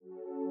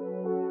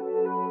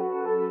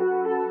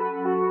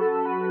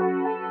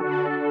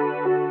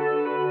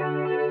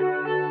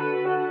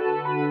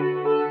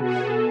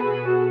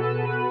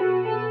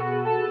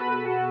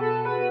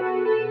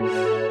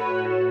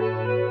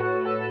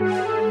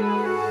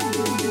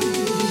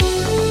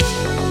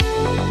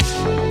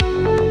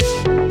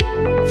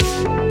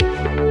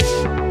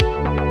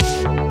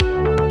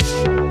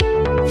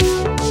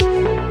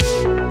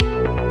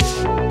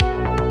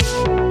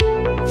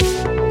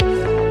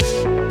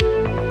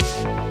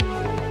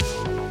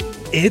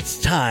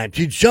It's time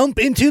to jump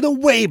into the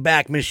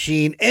Wayback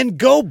Machine and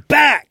go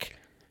back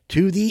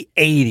to the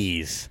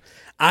 80s.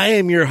 I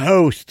am your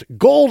host,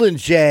 Golden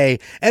Jay,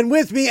 and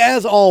with me,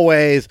 as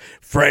always,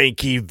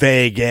 Frankie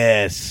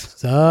Vegas.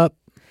 What's up?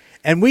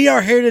 And we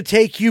are here to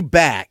take you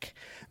back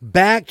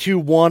to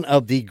one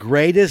of the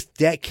greatest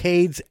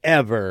decades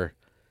ever.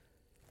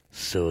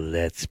 So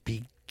let's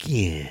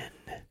begin.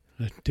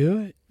 Let's do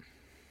it.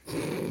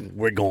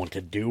 We're going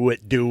to do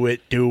it. We're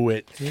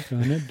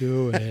going to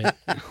do it.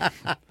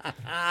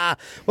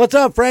 What's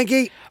up,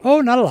 Frankie?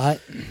 Oh, not a lot.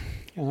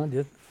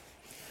 Just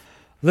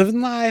living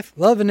life,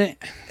 loving it.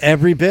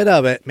 Every bit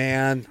of it,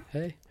 man.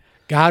 Hey,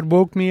 God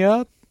woke me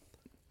up,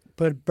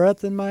 put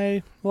breath in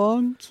my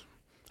lungs.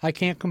 I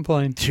can't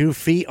complain. 2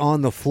 feet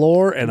on the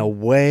floor and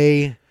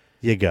away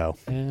you go.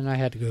 And I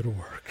had to go to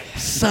work.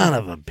 Son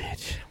of a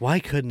bitch.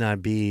 Why couldn't I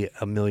be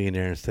a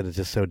millionaire instead of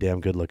just so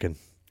damn good looking?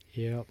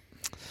 Yep.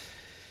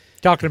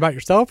 Talking about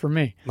yourself or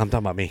me? I'm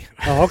talking about me.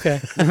 Oh, okay.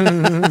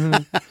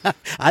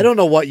 I don't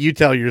know what you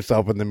tell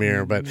yourself in the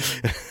mirror, but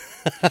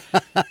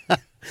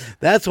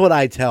that's what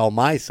I tell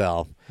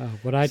myself.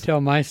 What I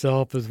tell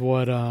myself is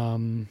what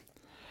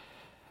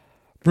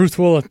Bruce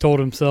Willis told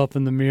himself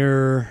in the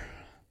mirror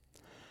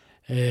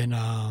in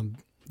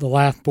The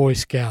Last Boy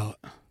Scout.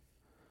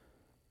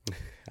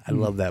 I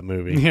love that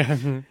movie.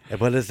 Yeah.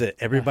 What is it?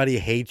 Everybody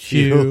hates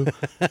you.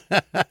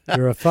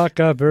 You're a fuck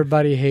up.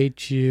 Everybody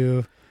hates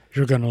you.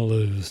 You're going to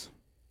lose.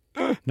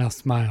 Now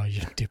smile,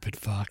 you stupid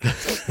fuck.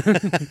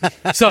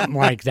 Something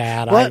like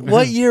that.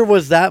 What year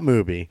was that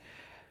movie?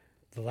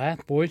 The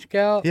Last Boy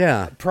Scout?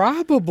 Yeah.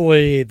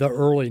 Probably the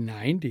early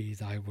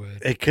 90s, I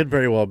would. It could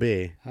very well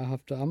be. I'm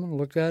going to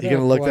look that up. You're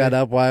going to look that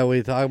up while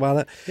we talk about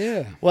it?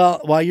 Yeah. Well,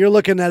 while you're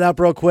looking that up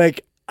real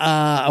quick,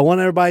 I want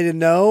everybody to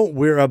know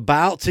we're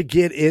about to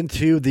get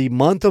into the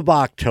month of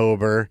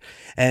October,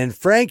 and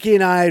Frankie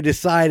and I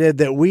decided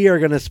that we are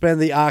going to spend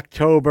the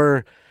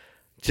October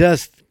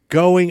just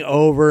going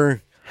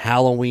over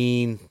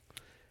Halloween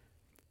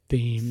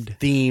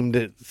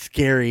themed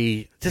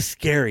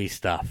scary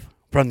stuff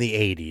from the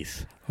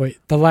 80s. Wait,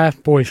 The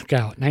Last Boy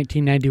Scout,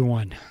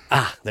 1991.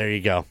 Ah, there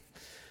you go.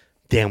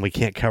 Damn, we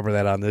can't cover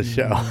that on this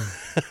show.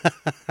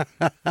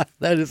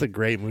 That is a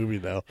great movie,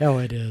 though. Oh,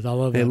 it is. I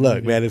love it. Hey,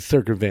 look, man, it's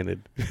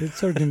circumvented. It's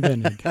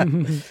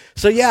circumvented.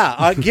 So,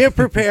 yeah, get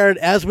prepared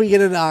as we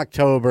get into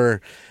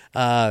October.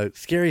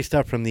 Scary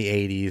stuff from the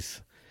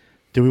 80s.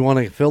 Do we want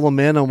to fill them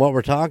in on what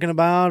we're talking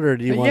about, or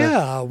do you want to?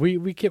 Yeah,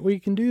 we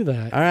can do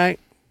that. All right.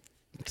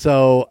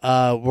 So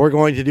we're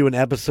going to do an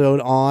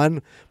episode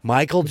on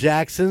Michael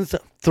Jackson's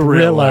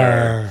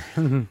Thriller.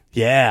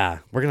 Yeah,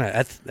 we're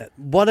gonna.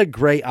 What a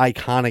great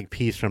iconic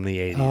piece from the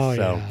 80s. Oh,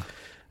 so,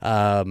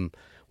 yeah.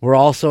 We're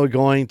also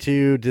going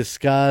to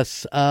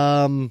discuss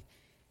the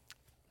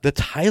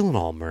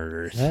Tylenol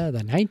murders. Yeah,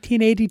 the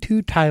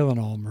 1982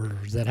 Tylenol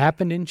murders that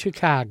happened in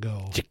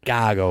Chicago.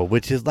 Chicago,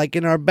 which is like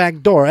in our back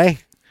door, eh?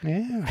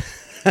 Yeah,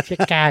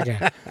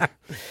 Chicago.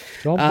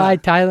 Don't buy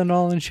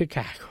Tylenol in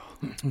Chicago.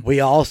 We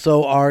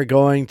also are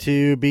going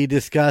to be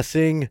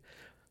discussing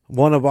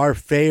one of our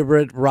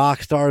favorite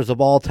rock stars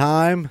of all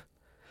time,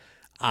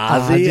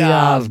 Ozzy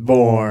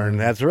Osbourne.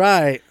 That's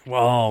right.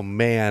 Oh,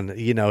 man.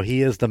 You know,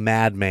 he is the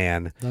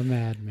madman. The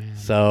madman.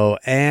 So,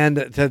 and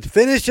to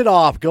finish it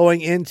off,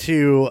 going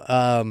into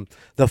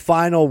the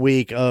final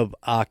week of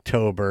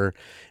October,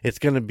 it's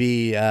going to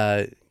be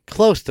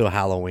close to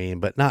Halloween,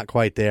 but not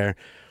quite there.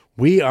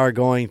 We are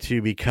going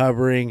to be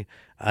covering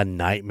A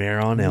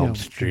Nightmare on Elm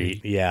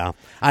Street. Yeah.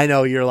 I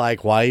know you're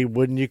like, why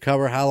wouldn't you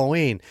cover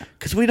Halloween?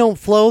 Because we don't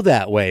flow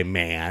that way,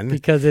 man.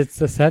 Because it's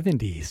the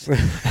 70s.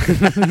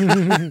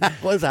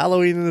 Was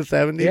Halloween in the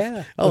 70s?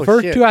 Yeah. Oh, the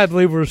first shit. two, I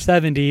believe, were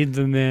 70s,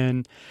 and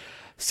then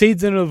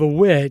Season of the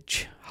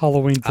Witch,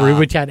 Halloween 3,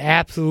 which had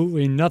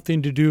absolutely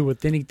nothing to do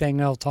with anything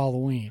else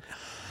Halloween.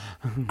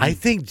 I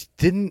think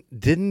didn't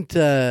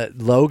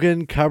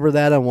Logan cover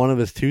that on one of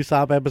his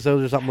Two-Stop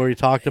episodes or something where he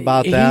talked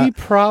about that? He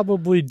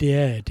probably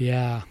did,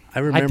 yeah. I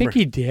remember. I think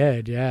he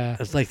did, yeah.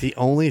 It's like the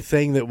only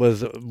thing that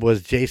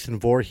was Jason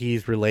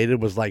Voorhees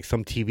related was like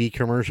some TV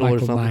commercial or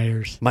something.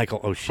 Myers. Michael,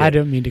 oh shit. I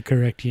don't mean to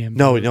correct him.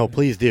 No,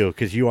 please do,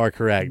 because you are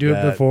correct. Do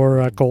it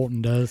before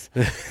Colton does.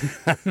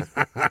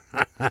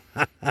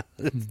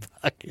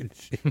 Fucking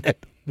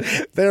shit.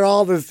 They're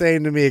all the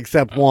same to me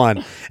except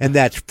one, and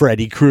that's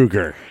Freddy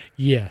Krueger.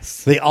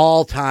 Yes. The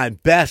all-time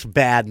best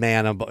bad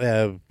man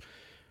of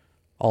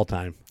all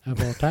time. Of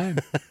all time.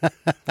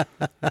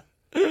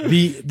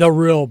 The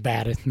real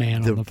baddest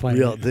man on the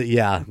planet.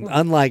 Yeah.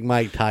 Unlike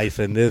Mike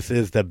Tyson, this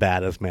is the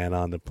baddest man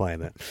on the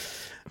planet.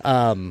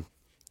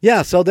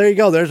 Yeah, so there you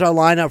go. There's our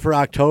lineup for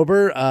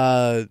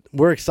October.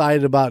 We're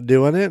excited about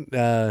doing it.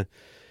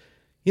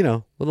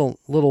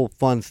 Little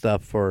fun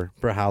stuff for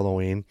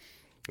Halloween.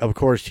 Of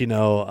course,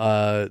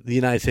 the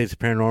United States of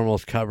Paranormal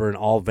is covering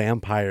all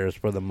vampires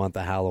for the month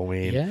of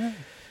Halloween. Yeah.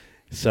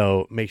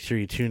 So make sure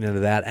you tune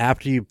into that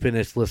after you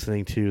finish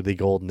listening to the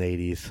Golden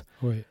 80s.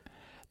 Wait.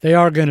 They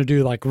are going to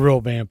do like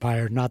real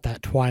vampires, not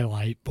that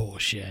Twilight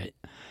bullshit.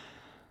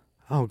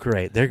 Oh,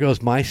 great. There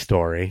goes my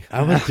story.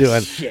 I was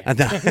doing...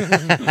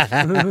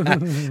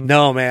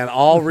 No, man.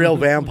 All real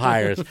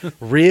vampires.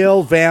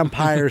 Real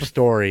vampire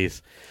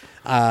stories.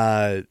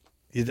 It's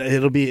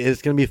going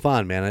to be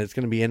fun, man. It's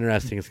going to be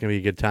interesting. It's going to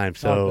be a good time.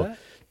 So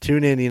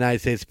tune in to United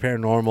States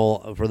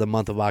Paranormal for the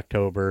month of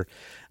October.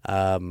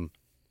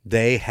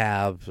 They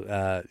have,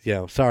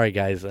 sorry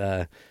guys,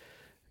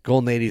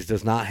 Golden 80s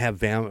does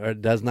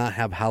not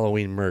have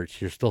Halloween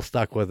merch. You're still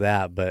stuck with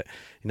that, but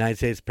United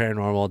States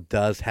Paranormal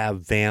does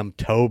have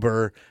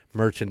Vamtober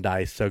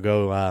merchandise. So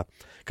go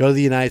to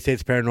the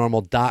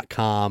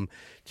UnitedStatesParanormal.com.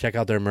 Check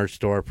out their merch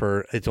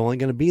store. It's only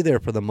going to be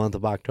there for the month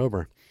of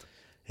October.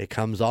 It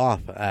comes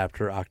off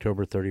after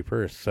October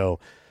 31st. So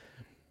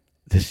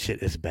this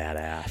shit is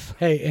badass.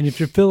 Hey, and if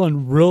you're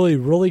feeling really,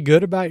 really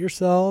good about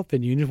yourself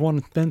and you just want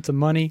to spend some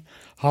money,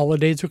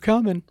 holidays are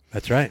coming.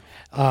 That's right.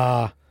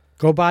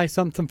 Go buy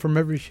something from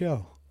every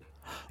show.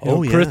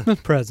 Yeah. Christmas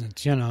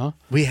presents,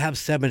 We have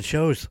 7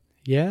 shows.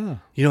 Yeah.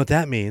 You know what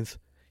that means?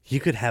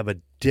 You could have a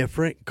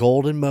different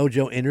Golden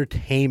Mojo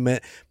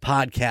Entertainment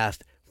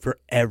podcast for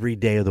every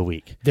day of the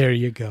week. There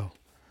you go.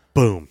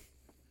 Boom.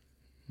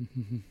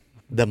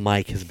 The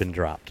mic has been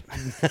dropped.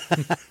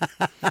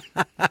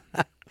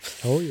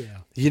 Oh,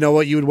 yeah. You know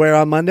what you would wear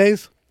on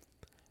Mondays?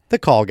 The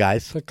Call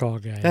Guys. The Call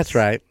Guys. That's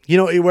right. You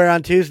know what you wear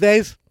on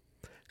Tuesdays?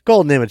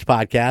 Golden Image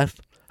Podcast.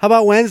 How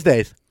about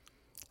Wednesdays?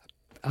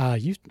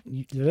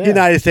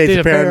 United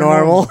States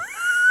Paranormal.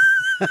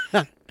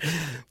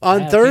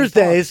 On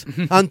Thursdays,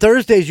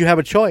 you have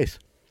a choice.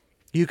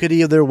 You could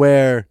either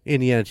wear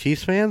Indiana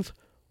Chiefs fans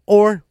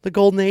or the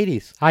Golden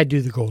 80s. I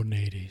do the Golden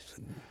 80s.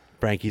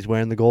 Frankie's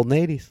wearing the Golden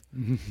 80s.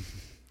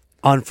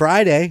 On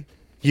Friday,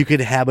 you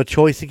could have a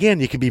choice again.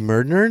 You could be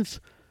Murd Nerds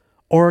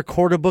or a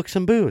Quart of Books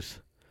and Booze.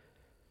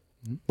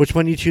 Which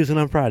one are you choosing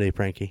on Friday,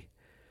 Frankie?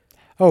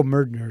 Oh,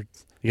 Murd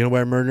Nerds. You going to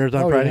wear Murd Nerds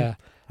on Friday? Yeah.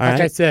 All like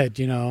right. I said,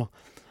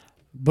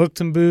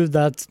 Books and Booze,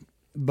 that's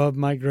above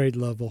my grade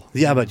level.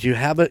 Yeah, but you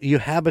have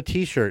a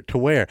T-shirt to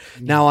wear.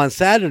 Now on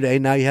Saturday,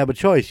 you have a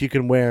choice. You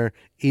can wear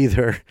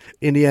either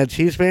Indiana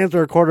Chiefs fans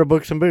or a Quart of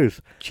Books and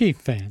Booze. Chief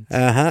fans.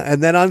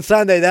 And then on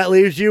Sunday, that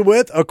leaves you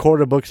with a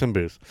Quart of Books and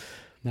Booze.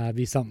 Nah, it'd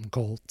be something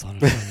Colts on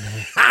a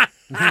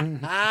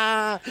Sunday.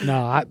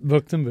 No,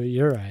 Books and Booze.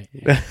 You're right.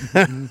 Yeah.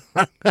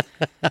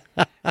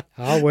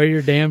 I'll wear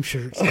your damn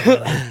shirts.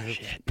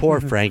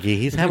 Poor Frankie.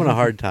 He's having a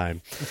hard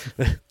time.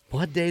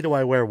 What day do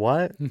I wear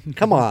what?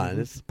 Come on.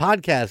 It's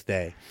podcast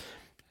day.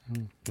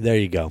 There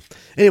you go.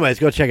 Anyways,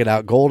 go check it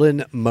out.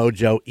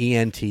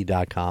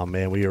 GoldenMojoENT.com,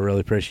 man. We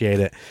really appreciate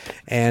it.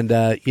 And,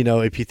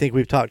 if you think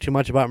we've talked too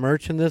much about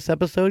merch in this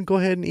episode, go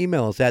ahead and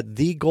email us at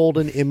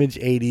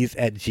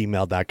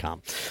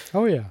thegoldenimage80s@gmail.com.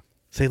 Oh, yeah.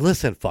 Say,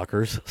 listen,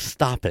 fuckers,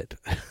 stop it.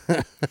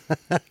 You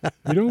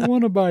don't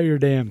want to buy your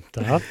damn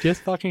stuff.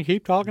 Just fucking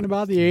keep talking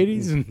about the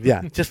 80s. And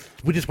Yeah,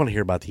 we just want to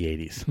hear about the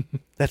 80s.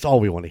 That's all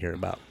we want to hear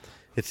about.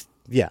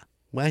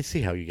 Well, I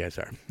see how you guys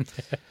are.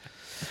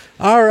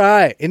 All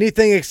right.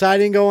 Anything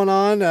exciting going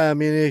on? I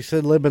mean, you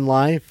said living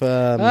life.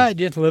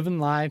 Just living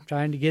life,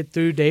 trying to get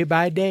through day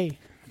by day,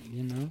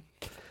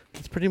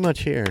 It's pretty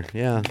much here.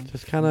 Yeah.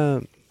 Just kind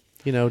of,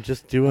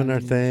 just doing our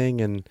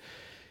thing.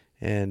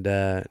 And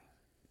I'm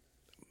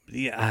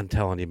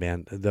telling you,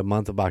 man, the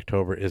month of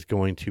October is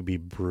going to be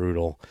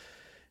brutal.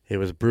 It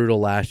was brutal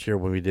last year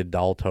when we did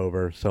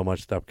Dolltober. So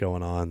much stuff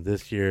going on.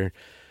 This year,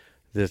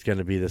 there's going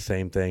to be the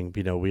same thing.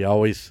 We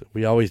always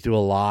do a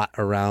lot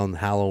around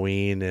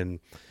Halloween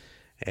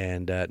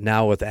and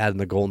now with adding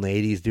the Golden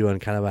 80s doing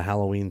kind of a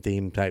Halloween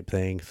theme type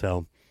thing.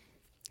 So,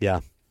 yeah,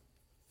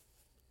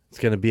 it's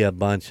going to be a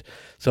bunch.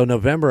 So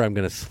November, I'm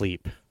going to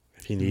sleep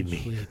if you need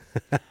me.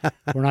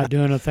 We're not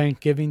doing a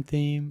Thanksgiving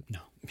theme. No.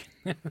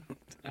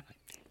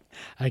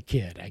 I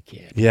kid.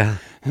 Yeah,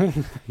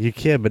 you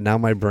kid, but now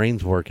my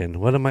brain's working.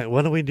 What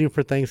do we do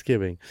for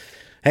Thanksgiving?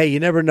 Hey, you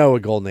never know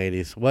with Golden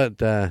 80s.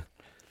 What,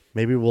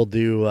 maybe we'll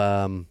do,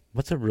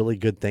 what's a really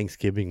good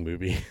Thanksgiving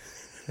movie?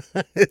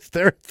 Is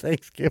there a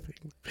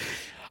Thanksgiving?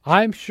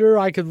 I'm sure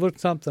I could look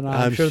something up.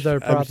 I'm sure there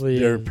probably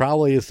There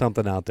probably is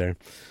something out there,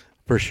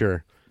 for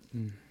sure.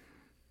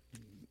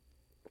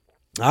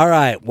 All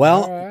right.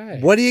 Well,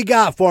 what do you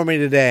got for me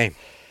today?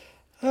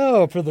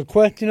 Oh, for the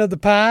question of the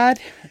pod?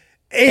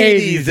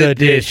 80s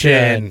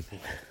edition.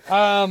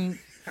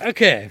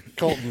 Okay.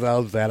 Colton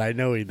loves that. I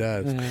know he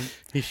does.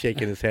 He's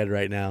shaking his head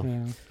right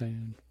now.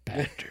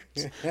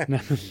 Bastards.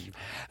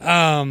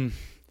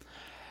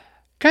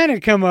 Kind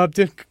of come up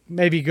to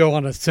maybe go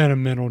on a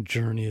sentimental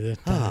journey this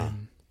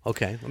time.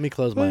 Okay. Let me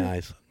close my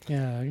eyes.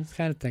 Yeah, I just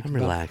kind of think I'm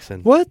about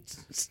relaxing.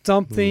 What's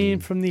something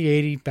from the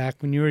 80s back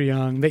when you were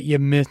young that you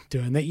missed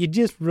doing, that you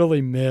just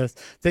really miss,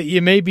 that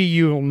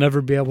you'll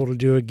never be able to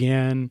do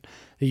again,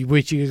 that you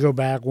wish you could go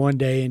back one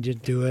day and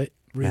just do it?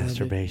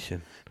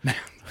 Masturbation.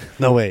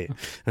 No, wait.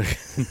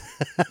 It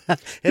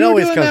you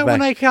always were doing comes that back.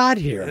 when I got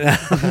here.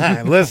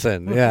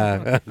 Listen,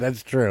 yeah,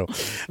 that's true.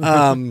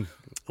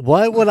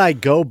 What would I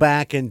go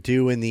back and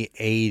do in the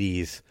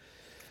 80s?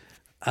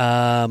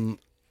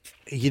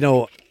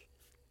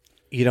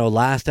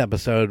 Last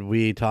episode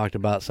we talked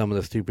about some of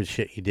the stupid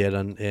shit you did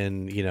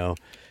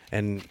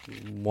and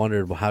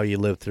wondered how you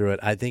lived through it.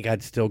 I think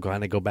I'd still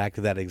kind of go back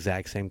to that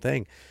exact same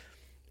thing.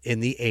 In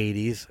the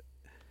 80s,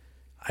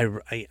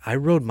 I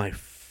rode my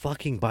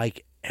fucking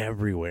bike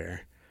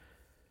everywhere.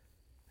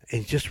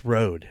 And just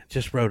rode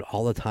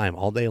all the time,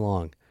 all day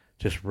long.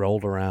 Just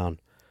rolled around.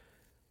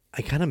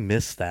 I kind of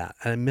miss that.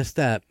 I miss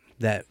that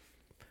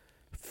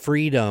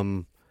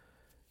freedom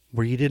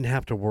where you didn't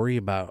have to worry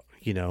about,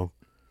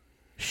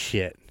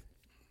 shit.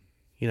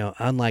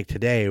 Unlike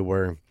today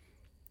where,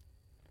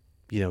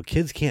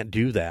 kids can't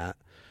do that.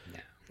 No.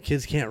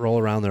 Kids can't roll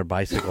around their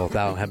bicycle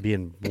without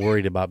being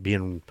worried about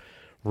being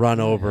run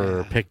over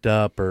or picked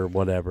up or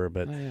whatever.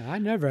 But I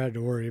never had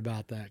to worry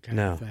about that kind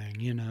of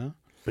thing,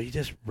 But you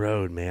just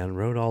rode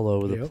all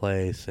over the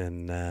place.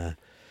 And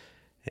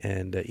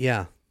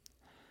yeah,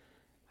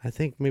 I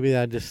think maybe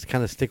I'd just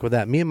kind of stick with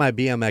that. Me and my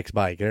BMX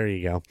bike. There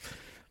you go.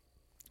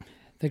 I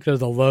think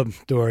there's a love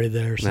story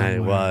there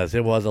somewhere.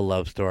 It was a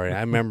love story.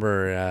 I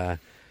remember,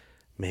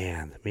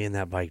 man, me and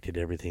that bike did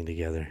everything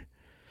together.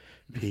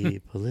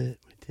 People, let me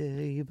tell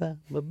you about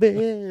my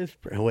best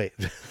friend. Wait.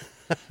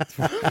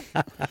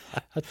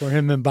 That's where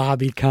him and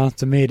Bobby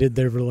consummated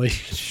their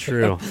relationship. It's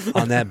true.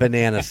 On that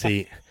banana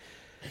seat.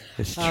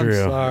 It's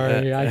true. I'm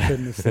sorry. I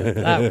shouldn't have said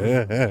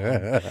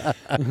that.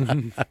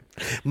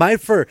 My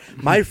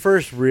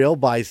first real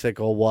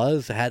bicycle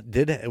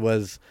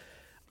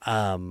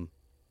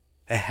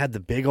it had the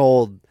big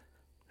old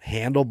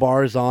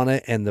handlebars on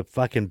it and the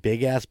fucking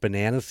big ass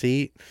banana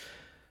seat.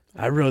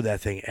 I rode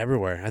that thing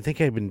everywhere. I think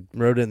I even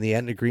rode it in the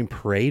Etna Green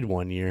Parade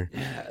one year.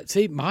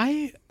 See,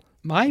 my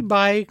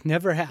bike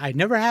I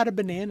never had a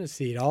banana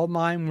seat. All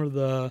mine were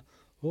the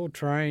little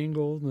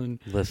triangles and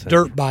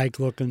dirt bike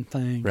looking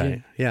thing.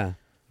 Right. Yeah.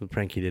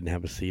 Frankie didn't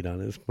have a seat on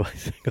his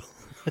bicycle.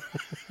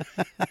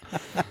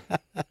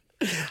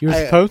 You were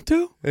supposed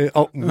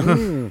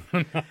to?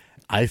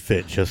 I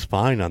fit just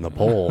fine on the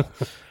pole.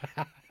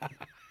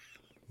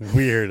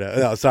 Weird.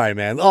 No, sorry,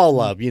 man. All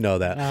love. You know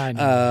that. I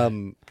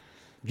know.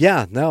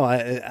 Yeah. No,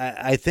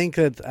 I think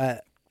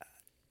that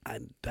I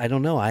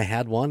don't know. I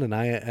had one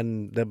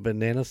and the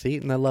banana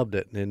seat and I loved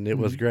it and it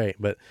was great.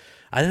 But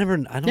I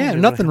don't. Yeah,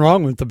 nothing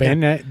wrong with the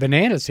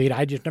banana seat.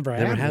 I just never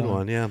had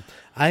one. Yeah,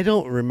 I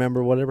don't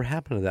remember whatever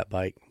happened to that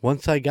bike.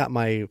 Once I got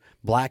my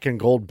black and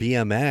gold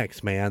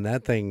BMX, man,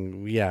 that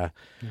thing,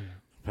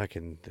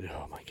 fucking,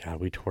 oh my God,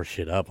 we tore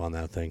shit up on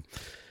that thing.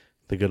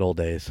 The good old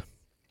days.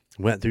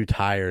 Went through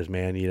tires,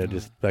 man.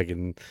 Just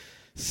fucking,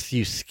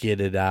 you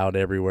skidded out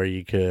everywhere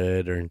you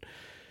could,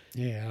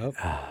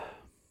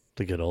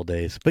 the good old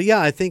days. But yeah,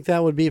 I think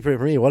that would be for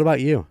me. What about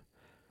you?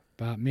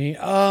 About me?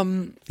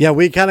 Yeah,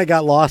 we kind of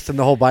got lost in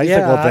the whole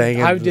bicycle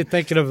thing. I was just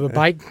thinking of a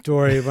bike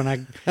story when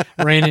I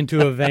ran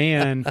into a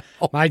van.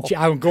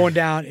 I was going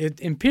down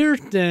in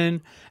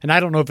Pearson, and I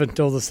don't know if it's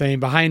still the same,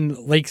 behind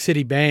Lake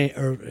City Bank,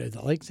 or is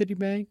it Lake City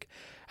Bank?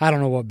 I don't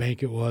know what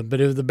bank it was,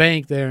 but it was the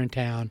bank there in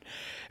town.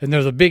 And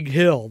there's a big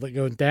hill that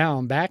goes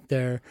down back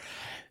there.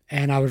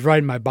 And I was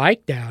riding my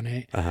bike down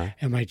it,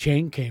 and my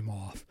chain came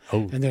off.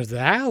 Oh. And there's the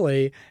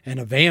alley, and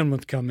a van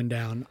was coming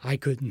down. I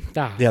couldn't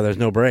stop. Yeah, there's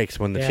no brakes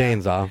when the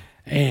chain's off.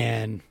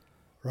 And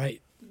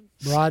right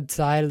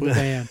broadside of the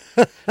van.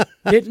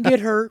 Didn't get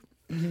hurt.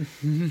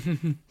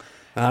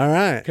 All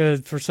right.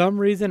 Because for some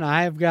reason,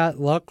 I've got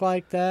luck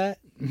like that.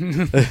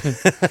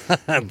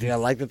 Yeah,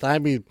 like the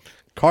time you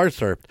car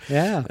surfed.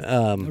 Yeah,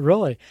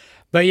 really.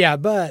 But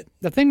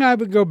the thing I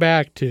would go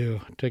back to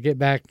get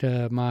back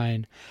to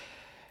mine,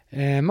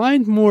 and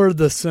mine's more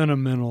the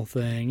sentimental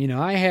thing.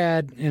 I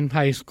had in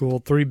high school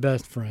 3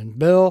 best friends,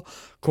 Bill,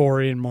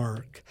 Corey, and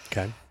Mark.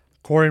 Okay.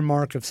 Corey and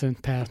Mark have since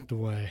passed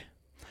away.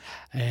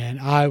 And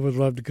I would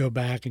love to go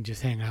back and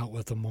just hang out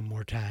with them one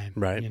more time.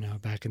 Right.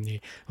 Back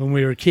when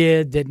we were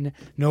kids,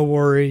 no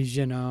worries,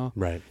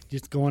 Right.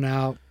 Just going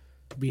out,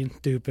 being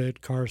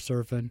stupid, car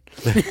surfing,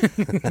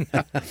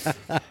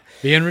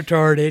 being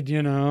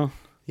retarded,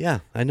 Yeah,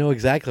 I know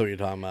exactly what you're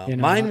talking about.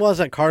 Mine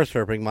wasn't car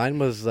surfing.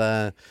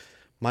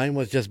 Mine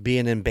was just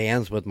being in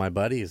bands with my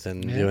buddies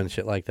and doing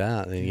shit like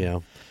that.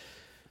 And,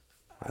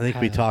 I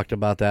think we talked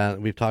about that.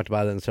 We've talked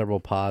about it in several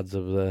pods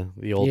of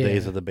the old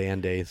days of the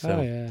band days. So.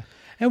 Oh, yeah.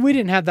 And we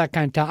didn't have that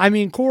kind of time. I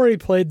mean, Corey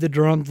played the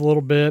drums a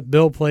little bit.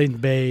 Bill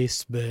played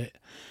bass, but,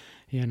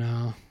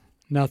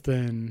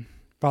 nothing,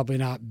 probably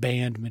not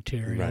band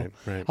material.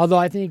 Right. Although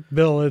I think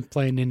Bill is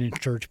playing in his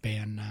church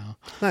band now.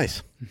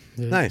 Nice.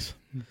 Nice.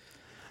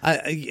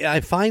 I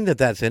find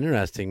that's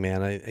interesting,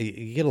 man.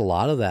 You get a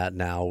lot of that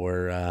now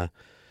where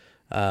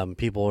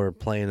people are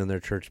playing in their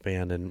church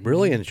band and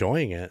really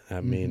enjoying it. I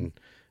mean,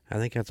 I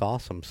think that's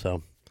awesome.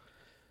 So,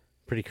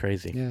 pretty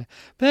crazy. Yeah.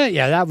 But,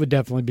 that would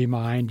definitely be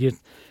mine.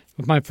 Just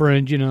with my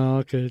friends,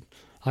 because,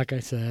 like I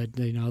said,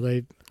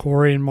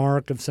 Corey and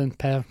Mark have since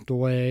passed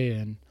away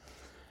and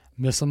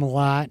miss them a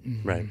lot.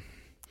 And, right.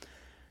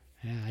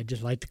 Yeah, I'd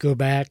just like to go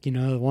back,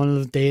 one of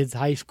those days,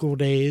 high school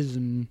days,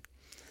 and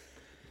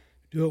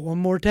do it one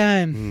more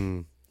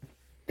time.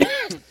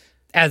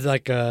 As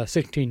like a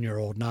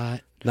 16-year-old,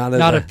 not Not as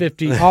Not a- a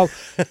 50.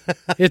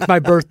 It's my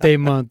birthday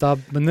month.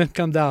 When this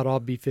comes out, I'll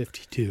be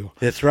 52.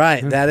 That's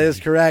right. That is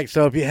correct.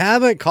 So if you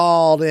haven't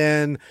called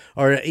in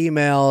or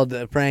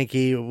emailed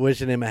Frankie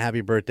wishing him a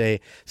happy birthday,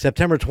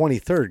 September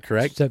 23rd,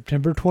 correct?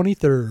 September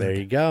 23rd. There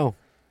you go.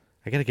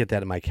 I got to get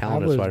that in my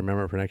calendar so I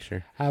remember it for next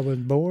year. I was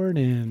born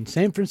in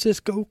San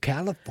Francisco,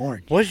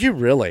 California. Was you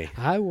really?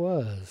 I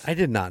was. I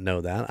did not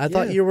know that. I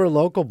thought you were a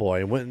local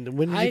boy. When did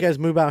you guys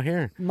move out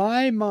here?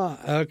 My mom.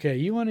 Okay,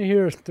 you want to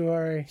hear a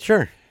story?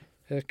 Sure.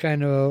 The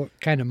kind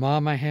of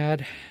mom I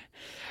had.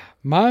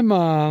 My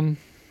mom.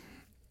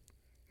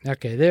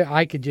 Okay, there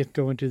I could just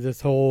go into this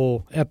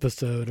whole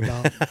episode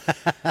about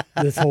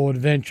this whole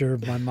adventure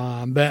of my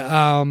mom, but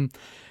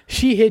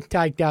she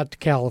hitchhiked out to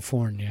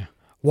California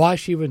while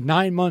she was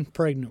 9 months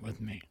pregnant with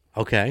me,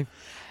 Okay.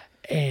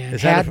 and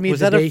Is that had a- me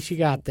was the that a- day she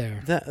got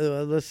there.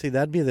 Let's see.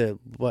 That'd be the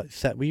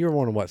you were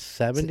born in what,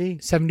 70?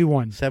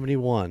 71,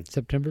 71.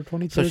 September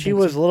 23rd. So she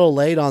was a little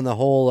late on the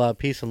whole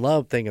peace and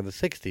love thing of the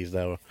 60s,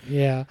 though.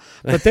 Yeah,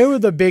 but they were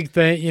the big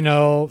thing,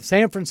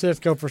 San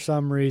Francisco for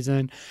some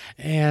reason,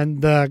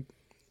 and the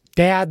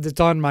dad that's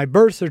on my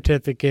birth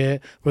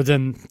certificate was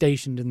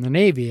stationed in the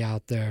Navy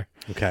out there.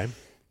 Okay.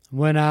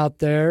 Went out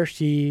there.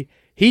 He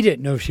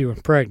didn't know she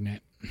was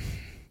pregnant,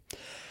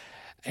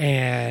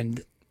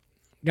 and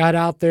got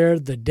out there.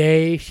 The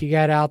day she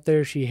got out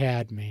there, she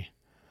had me.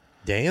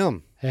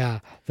 Damn. Yeah,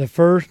 the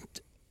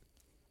first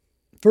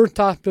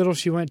hospital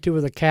she went to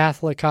was a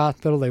Catholic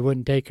hospital. They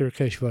wouldn't take her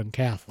because she wasn't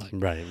Catholic.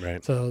 Right,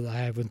 right. So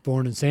I was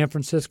born in San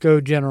Francisco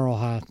General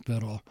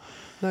Hospital.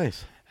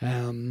 Nice.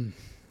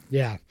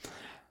 Yeah.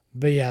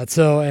 But yeah,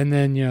 so, and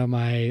then,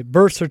 my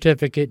birth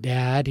certificate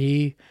dad,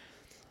 he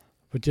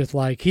was just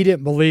like, he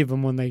didn't believe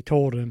him when they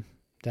told him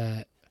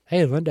that,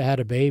 hey, Linda had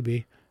a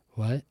baby.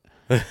 What?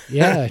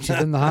 Yeah, she's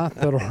in the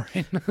hospital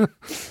right now.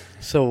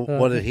 So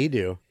what did he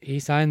do? He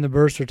signed the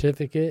birth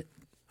certificate.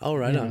 Oh,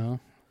 right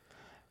on.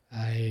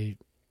 And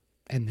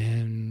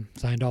then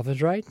signed off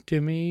his right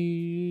to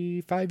me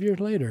 5 years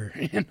later.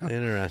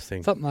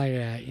 Interesting. Something like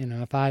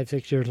that, 5,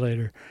 6 years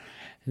later.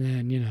 And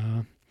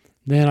then,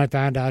 then I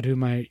found out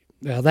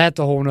that's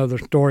a whole nother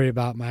story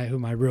about who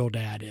my real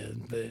dad is.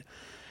 But,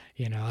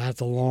 that's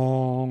a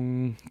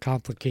long,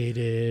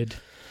 complicated.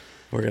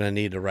 We're going to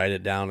need to write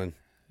it down and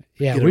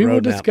Yeah, get a we will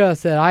roadmap.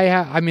 discuss that.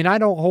 I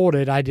don't hold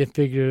it. I just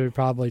figured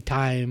probably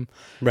time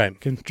Right.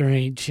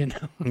 constraints,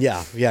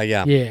 Yeah.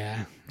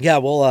 Yeah. Yeah,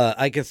 well,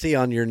 I can see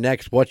on your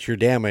next What's Your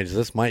Damage,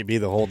 this might be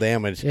the whole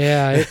damage.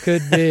 Yeah, it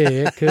could be.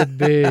 It could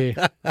be.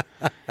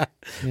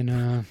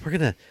 We're going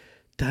to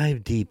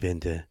dive deep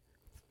into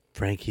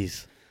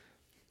Frankie's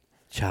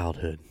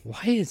childhood.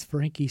 Why is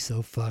Frankie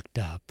so fucked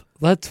up?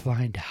 Let's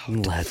find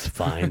out. Let's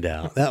find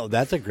out.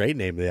 That's a great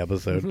name of the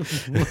episode.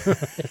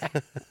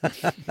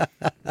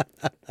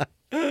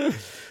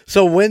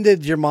 So when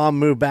did your mom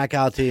move back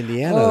out to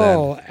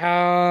Indiana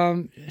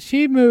then?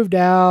 She moved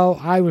out.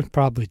 I was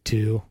probably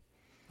 2.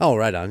 Oh,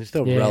 right on. You're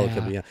still Yeah.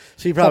 relatively young.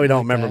 So you probably Something don't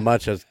like remember that.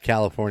 much of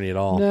California at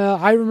all. No,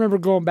 I remember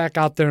going back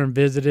out there and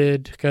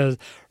visited because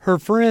her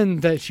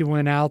friend that she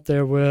went out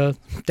there with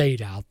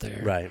stayed out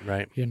there.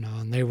 Right.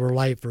 And they were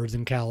lifers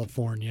in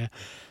California.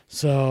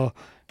 So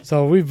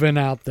we've been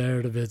out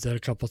there to visit a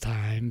couple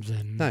times.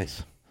 And,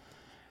 Nice.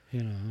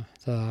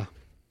 so,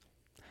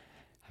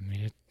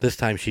 This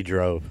time she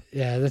drove.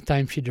 yeah, this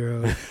time she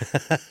drove.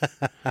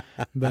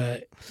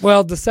 But,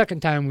 the second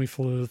time we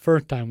flew, the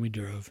first time we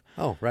drove.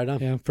 Oh, right on.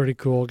 Yeah, pretty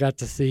cool. Got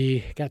to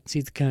see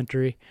the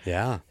country.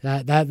 Yeah,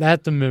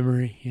 That's a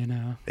memory,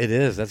 it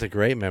is. That's a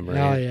great memory.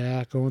 Oh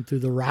yeah, going through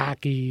the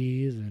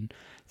Rockies and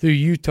through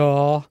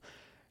Utah,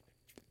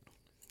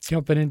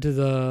 jumping into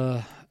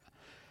the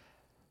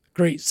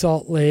Great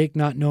Salt Lake,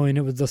 not knowing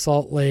it was the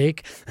Salt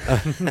Lake.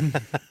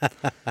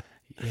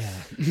 Yeah.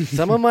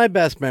 Some of my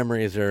best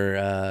memories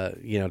are,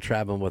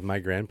 traveling with my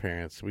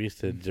grandparents. We used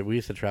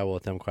to travel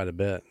with them quite a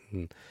bit,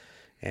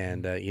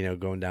 and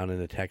going down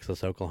into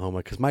Texas, Oklahoma,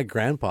 because my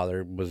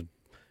grandfather was,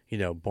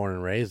 born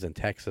and raised in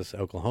Texas,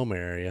 Oklahoma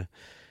area.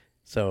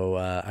 So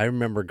I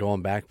remember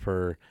going back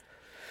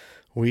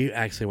we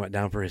actually went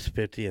down for his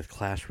 50th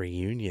class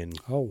reunion.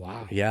 Oh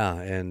wow. Yeah,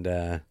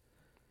 and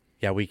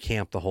we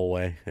camped the whole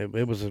way.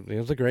 It was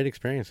a great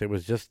experience. It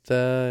was just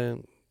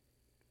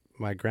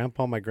my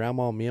grandpa, my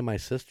grandma, me, and my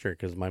sister,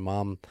 because my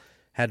mom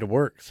had to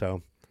work.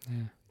 So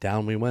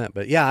down we went.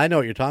 But yeah, I know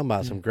what you're talking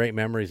about. Some great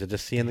memories of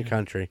just seeing the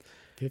country.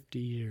 50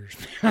 years.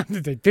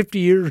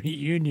 50-year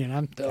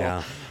reunion.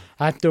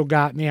 I still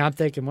got me. I'm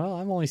thinking, well,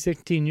 I'm only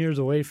 16 years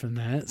away from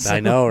that. So. I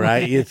know,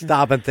 right? You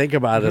stop and think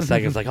about it a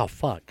second. It's like, oh,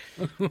 fuck.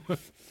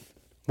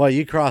 Well,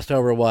 you crossed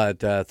over,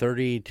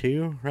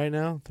 32 right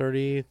now?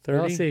 30?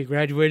 Well, let's see.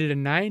 Graduated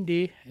in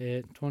 90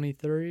 at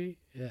 23.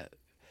 Yeah.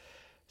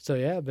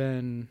 So,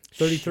 been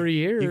 33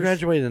 years. You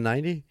graduated in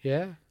 90?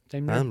 Yeah.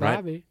 Same year as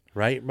Bobby.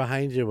 Right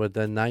behind you with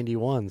the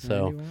 91.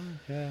 So, 91,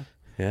 yeah.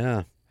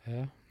 Yeah.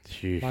 Yeah.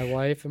 Sheesh. My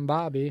wife and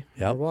Bobby,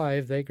 my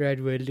wife, they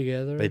graduated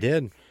together. They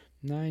did.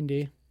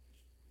 90.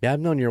 Yeah, I've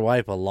known your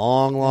wife a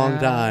long, long I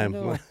time.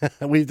 know.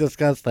 We've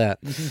discussed that.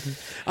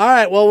 All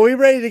right, well, we're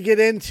ready to get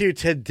into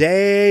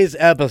today's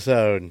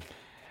episode.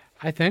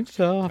 I think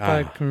so. If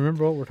I can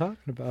remember what we're talking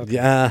about.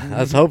 Yeah,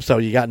 let's hope so.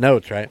 You got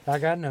notes, right? I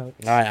got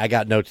notes. All right, I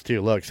got notes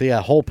too. Look, see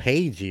a whole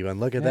page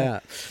even. Look at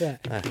that. Yeah.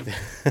 I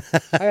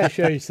gotta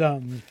show you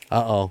something.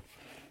 Uh-oh.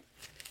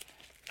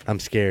 I'm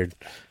scared.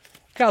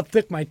 Look how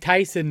thick my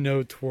Tyson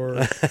notes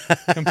were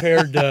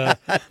compared to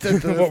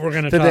what we're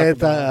going to talk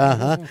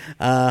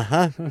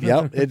about.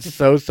 Yep, it's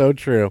so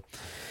true.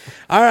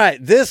 All right,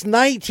 this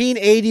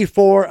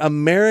 1984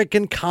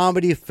 American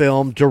comedy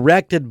film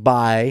directed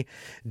by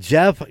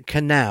Jeff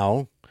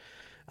Canau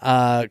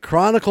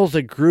chronicles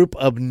a group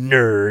of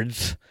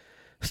nerds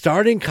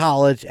starting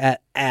college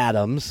at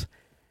Adams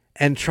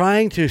and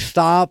trying to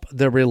stop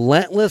the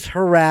relentless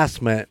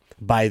harassment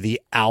by the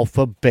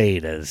Alpha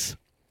Betas.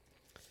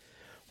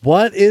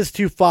 What is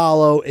to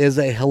follow is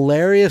a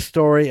hilarious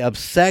story of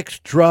sex,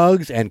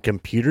 drugs, and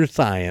computer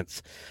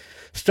science,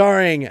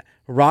 starring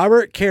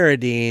Robert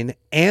Carradine,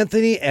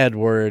 Anthony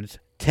Edwards,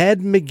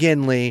 Ted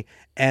McGinley,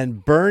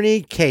 and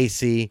Bernie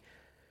Casey.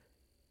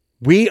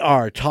 We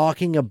are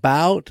talking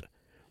about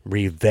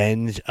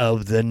Revenge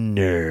of the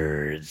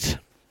Nerds.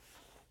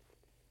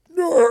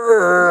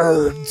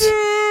 Nerds!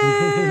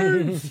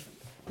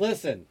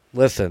 Listen.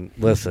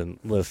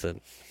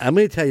 I'm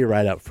going to tell you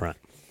right up front.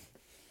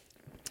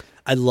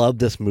 I loved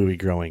this movie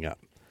growing up.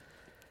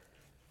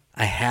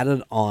 I had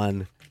it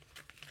on,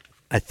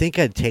 I think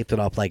I taped it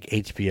off like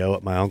HBO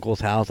at my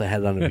uncle's house. I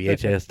had it on a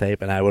VHS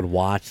tape, and I would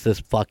watch this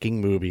fucking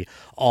movie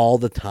all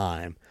the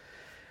time.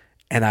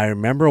 And I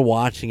remember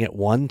watching it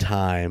one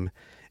time,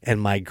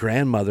 and my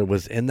grandmother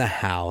was in the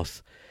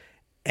house,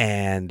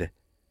 and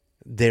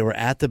they were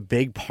at the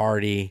big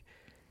party,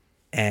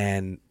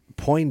 and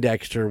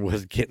Poindexter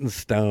was getting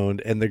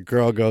stoned, and the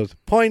girl goes,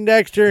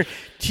 "Poindexter,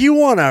 do you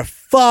want to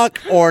fuck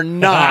or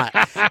not?"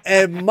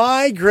 And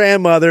my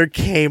grandmother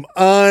came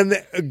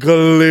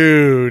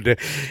unglued.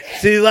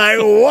 She's like,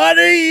 "What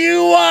are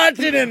you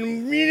watching?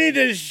 And you need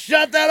to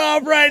shut that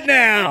off right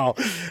now."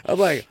 I'm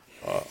like,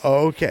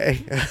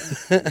 okay.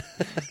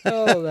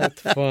 Oh,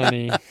 that's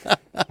funny.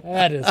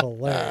 That is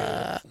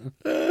hilarious.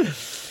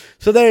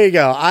 So there you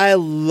go. I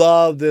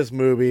love this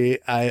movie.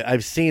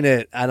 I've seen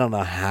it, I don't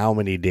know how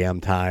many damn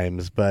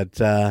times,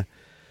 but I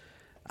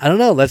don't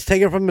know. Let's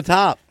take it from the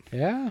top.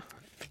 Yeah.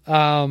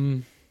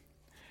 You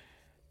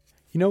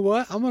know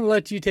what? I'm going to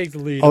let you take the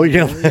lead. Oh,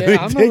 you're going to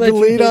take the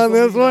lead on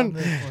this one?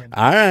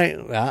 All right.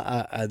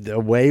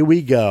 Away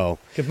we go.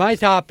 Because my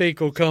topic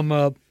will come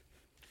up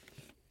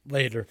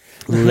later.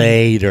 All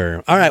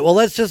right. Well,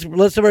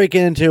 let's break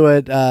into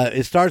it.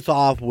 It starts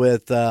off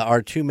with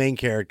our two main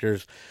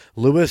characters,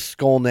 Louis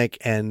Skolnick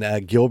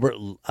and Gilbert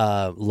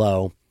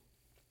Lowe.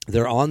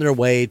 They're on their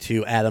way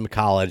to Adam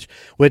College,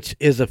 which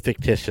is a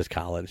fictitious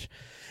college.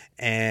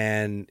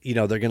 And, you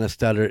know, they're going to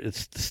stutter.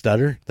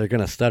 They're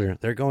going to stutter.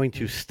 They're going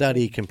to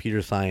study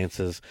computer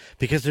sciences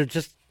because they're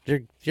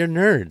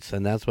nerds,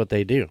 and that's what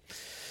they do.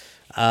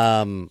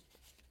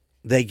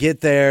 They get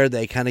there.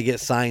 They kind of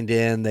get signed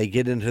in. They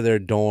get into their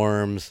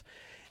dorms,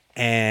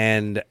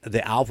 and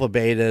the Alpha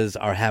Betas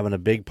are having a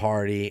big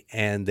party,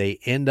 and they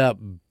end up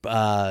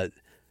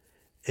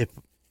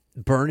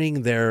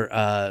burning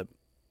their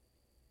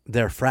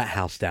frat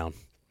house down.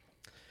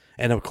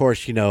 And of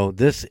course, you know,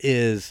 this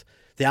is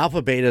the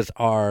Alpha Betas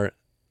are,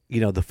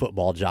 you know, the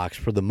football jocks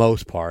for the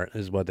most part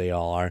is what they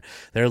all are.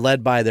 They're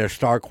led by their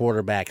star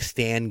quarterback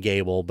Stan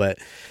Gable, but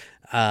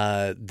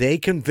they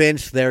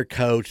convinced their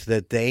coach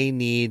that they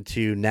need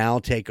to now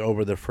take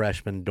over the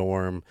freshman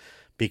dorm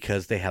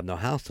because they have no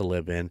house to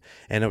live in.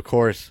 And of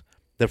course,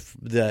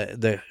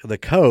 the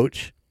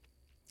coach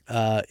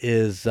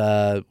is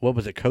what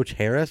was it, Coach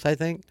Harris, I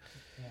think?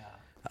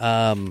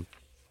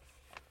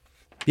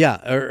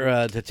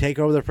 Yeah. To take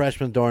over the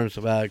freshman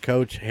dorms,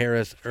 Coach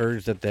Harris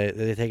urged that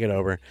they take it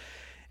over.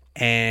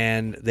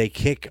 And they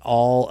kick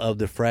all of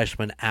the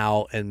freshmen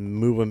out and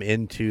move them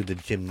into the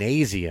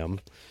gymnasium,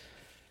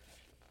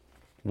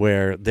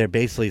 where they're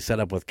basically set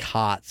up with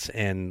cots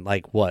and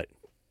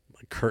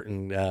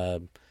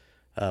curtain,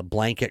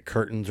 blanket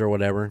curtains or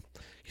whatever.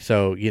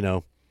 So, you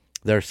know,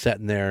 they're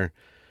sitting there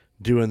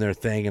doing their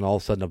thing, and all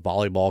of a sudden a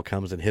volleyball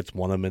comes and hits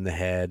one of them in the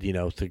head, you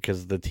know,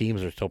 because the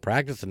teams are still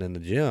practicing in the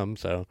gym.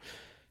 So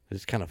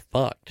it's kind of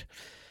fucked.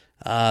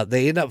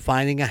 They end up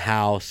finding a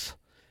house,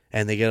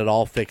 and they get it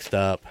all fixed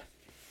up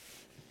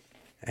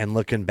and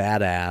looking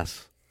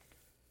badass.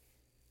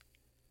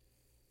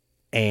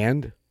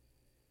 And?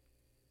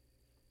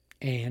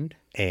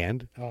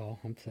 Oh,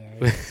 I'm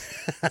sorry.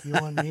 You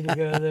want me to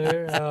go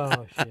there?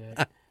 Oh, shit.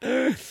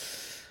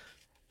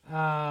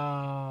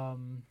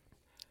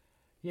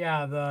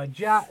 Yeah,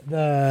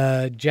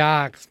 the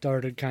jock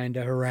started kind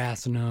of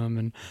harassing them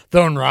and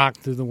throwing rocks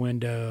through the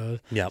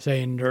windows,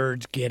 saying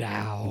 "nerds get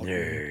out."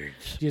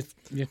 Nerds, just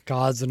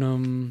causing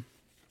them.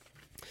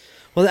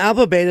 Well, the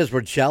Alpha Betas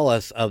were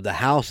jealous of the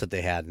house that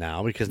they had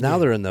now, because now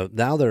they're in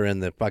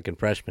the fucking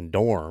freshman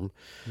dorm,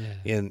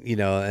 and you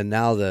know, and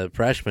now the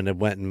freshmen have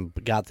went and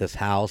got this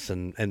house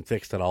and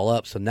fixed it all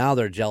up. So now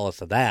they're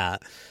jealous of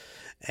that,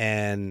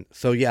 and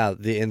so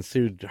the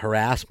ensued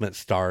harassment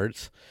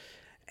starts,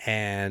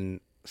 and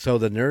so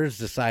the nerds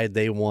decide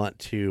they want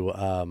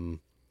to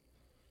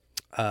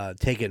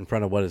take it in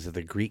front of what is it,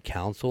 the Greek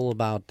Council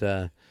about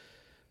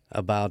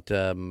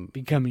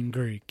Becoming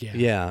Greek, yeah.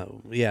 yeah,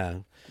 yeah.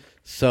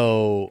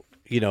 So,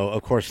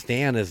 of course,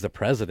 Stan is the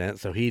president,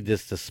 so he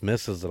just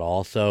dismisses it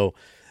all. So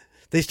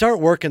they start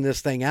working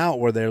this thing out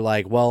where they're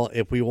like, well,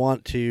 if we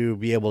want to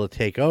be able to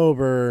take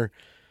over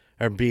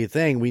or be a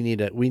thing, we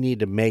need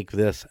to make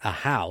this a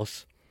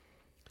house.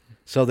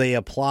 So they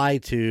apply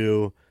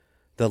to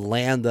the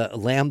Lambda,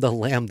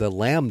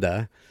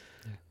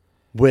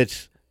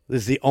 which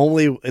is the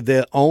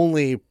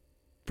only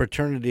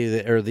fraternity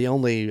or the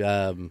only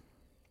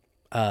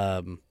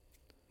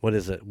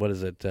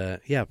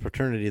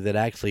fraternity that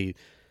actually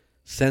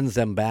sends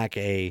them back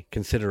a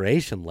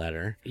consideration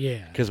letter.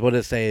 Yeah. Because what did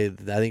it say?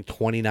 I think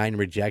 29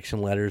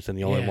 rejection letters and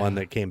the only one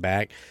that came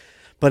back.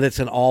 But it's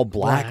an all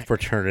black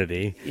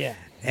fraternity. Yeah.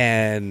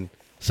 And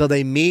so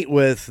they meet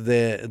with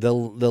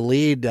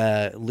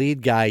the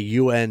lead guy,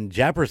 UN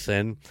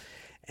Jefferson,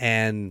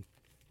 and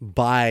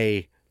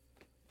by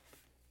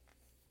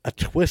a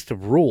twist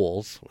of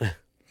rules,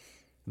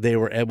 they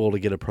were able to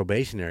get a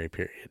probationary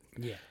period.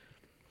 Yeah.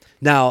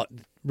 Now,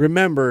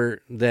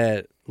 remember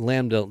that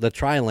the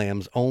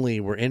Tri-Lambs only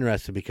were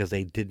interested because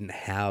they didn't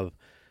have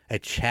a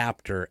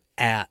chapter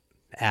at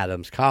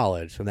Adams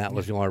College, and that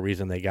was the only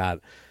reason they got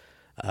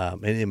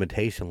an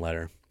invitation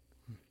letter.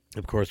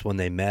 Of course, when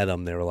they met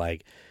them, they were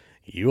like,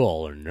 "You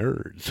all are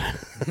nerds."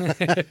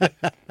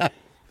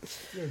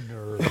 You're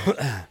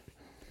nerds.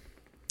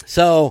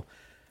 So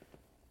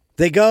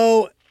they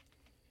go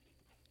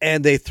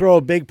and they throw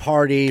a big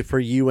party for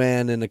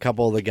UN and a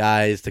couple of the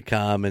guys to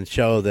come and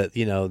show that,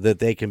 that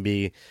they can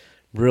be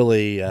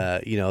really,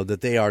 that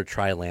they are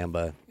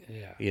Tri-Lamba,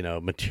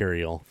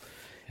 material.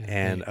 Yeah,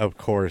 and of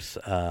course,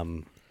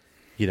 the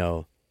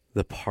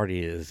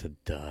party is a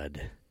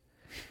dud.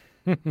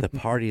 The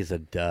party is a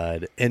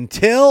dud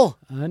until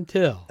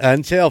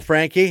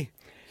Frankie.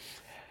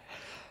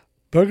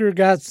 Booger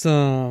got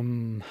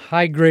some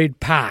high-grade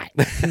pie.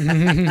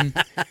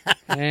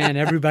 And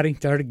everybody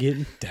started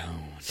getting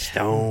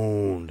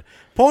stoned.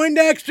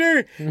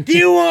 Poindexter, do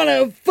you want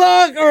to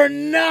fuck or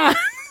not?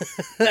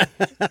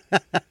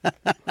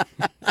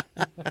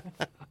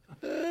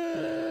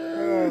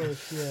 Oh,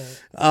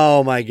 shit.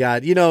 Oh, my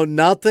God.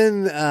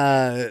 Nothing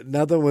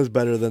was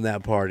better than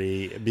that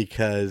party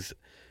because,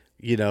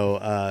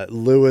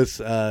 Lewis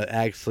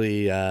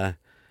actually...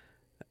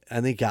 I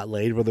think got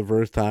laid for the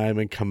first time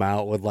and come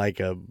out with like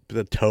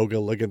the toga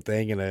looking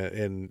thing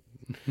and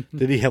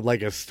did he have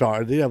like a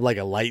star? Did he have like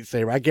a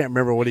lightsaber? I can't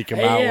remember what he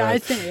came out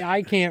with.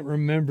 I can't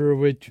remember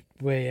which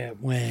way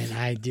it went.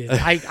 I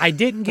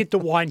didn't get to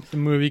watch the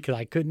movie because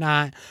I could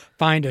not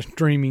find a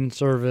streaming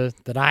service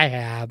that I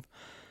have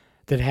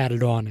that had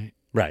it on it.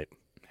 Right.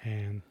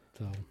 And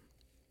so,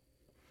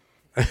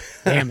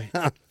 damn it.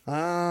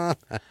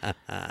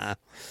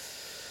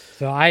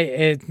 So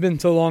it's been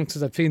so long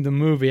since I've seen the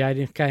movie, I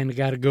just kind of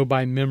got to go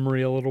by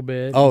memory a little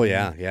bit. Oh,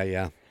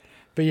 yeah.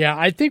 But yeah,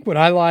 I think what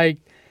I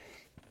liked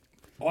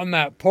on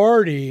that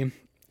party,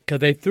 because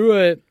they threw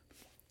it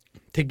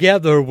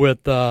together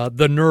with the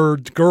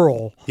Nerd's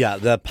girl. Yeah,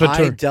 the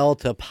Pi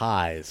Delta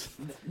Pies.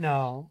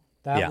 No,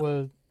 that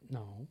was,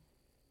 no.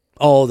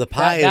 Oh, the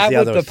Pi is the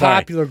other. That was the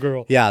popular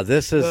girl. Yeah,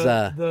 this is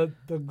the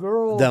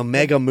girl. The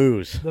Mega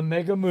Moose. The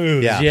Mega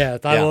Moose. Yeah. Yes,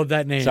 I love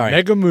that name. Sorry.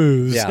 Mega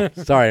Moose. Yeah,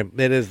 sorry.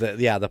 It is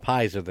the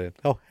Pies are the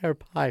hair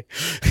pie.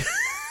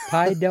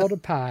 Pi Delta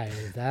Pi.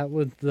 That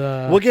was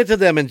the. We'll get to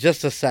them in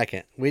just a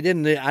second. We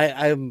didn't.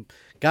 I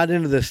got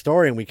into this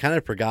story and we kind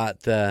of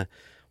forgot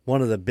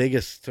one of the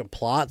biggest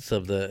plots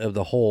of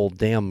the whole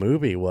damn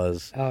movie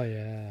was. Oh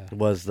yeah.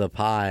 Was the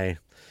pie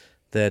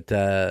that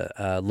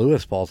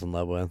Lewis falls in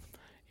love with.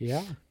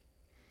 Yeah.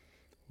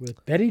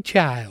 With Betty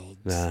Childs.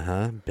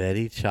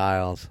 Betty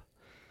Childs.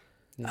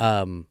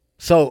 Yeah.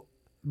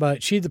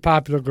 But she's the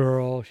popular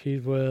girl.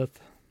 She's with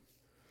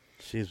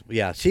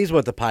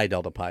with the Pi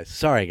Delta Pies.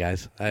 Sorry,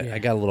 guys. I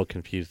got a little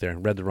confused there.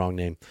 Read the wrong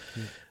name.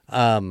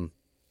 Yeah.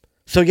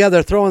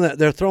 They're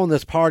throwing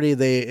this party.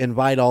 They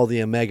invite all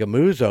the Omega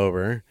Moos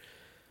over,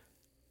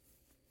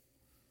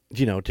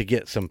 to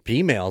get some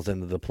females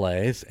into the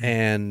place,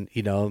 and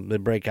they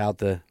break out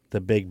the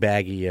big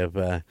baggie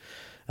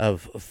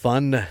of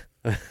fun.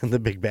 The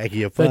big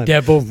baggie of fun. The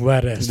devil's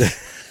lettuce.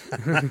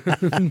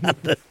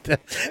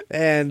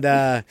 And,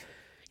 they're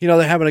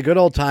having a good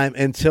old time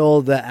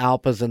until the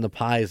Alpas and the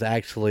Pies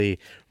actually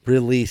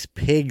release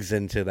pigs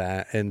into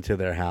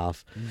their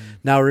house. Mm.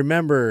 Now,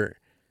 remember,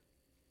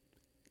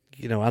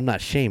 I'm not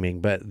shaming,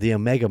 but the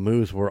Omega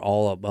Moos were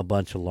all a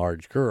bunch of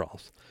large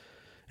girls.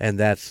 And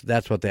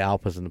that's what the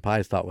Alpas and the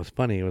Pies thought was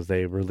funny, was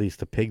they released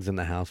the pigs in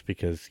the house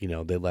because,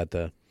 they let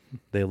the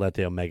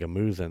Omega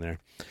Moos in there.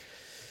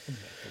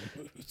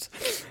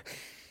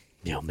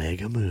 The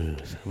Omega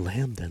Moos,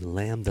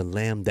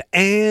 Lambda,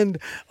 and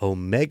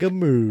Omega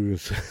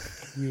Moos.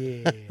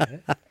 Yeah.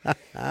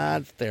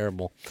 That's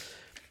terrible.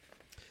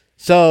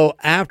 So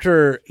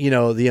after,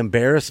 the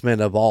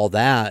embarrassment of all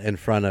that in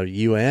front of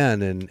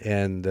UN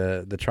and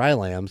the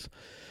Tri-Lambs,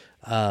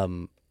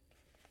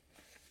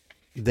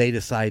 they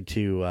decide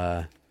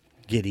to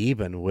get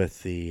even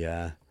with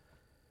the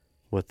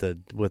with the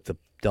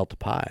Delta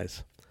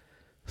Pies.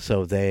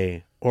 So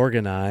they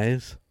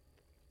organize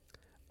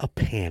a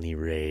panty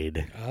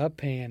raid. A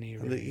panty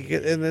raid.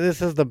 And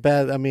this is the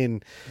best. I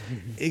mean,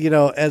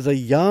 as a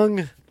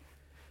young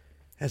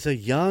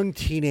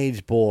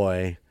teenage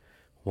boy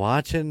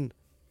watching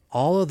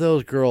all of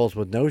those girls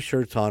with no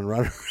shirts on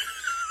run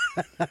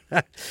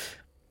around.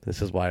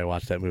 This is why I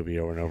watched that movie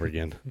over and over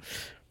again.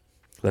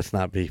 Let's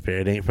not be fair.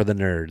 It ain't for the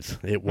nerds.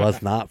 It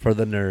was not for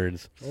the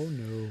nerds. Oh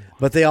no!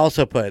 But they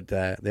also put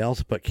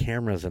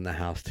cameras in the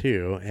house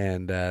too,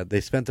 and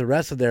they spent the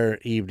rest of their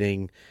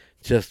evening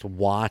just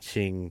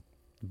watching,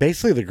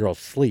 basically the girls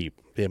sleep.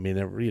 I mean,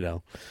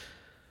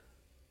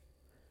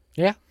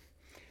 Yeah.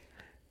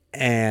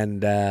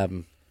 And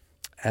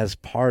as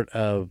part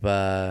of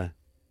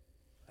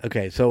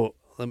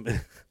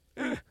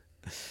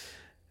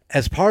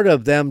as part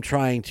of them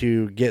trying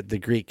to get the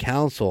Greek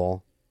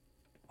council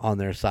on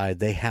their side,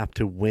 they have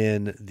to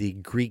win the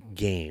Greek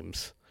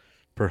games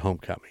for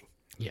homecoming.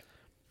 Yeah.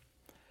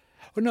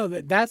 Oh no,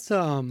 that's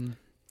to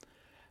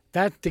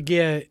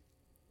get.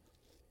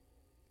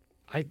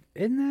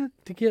 Isn't that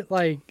to get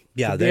to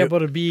be able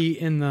to be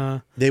in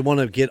the. They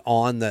want to get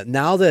on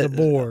the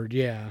board,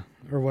 yeah,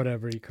 or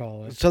whatever you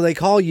call it. So they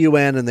call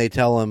UN and they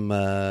tell them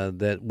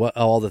that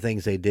all the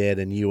things they did,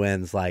 and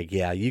UN's like,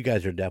 yeah, you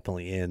guys are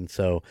definitely in.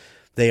 So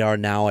they are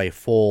now a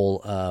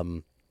full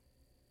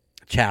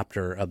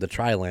chapter of the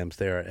Tri-Lambs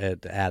there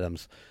at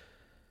Adams.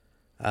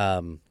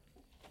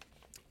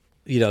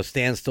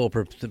 Standstill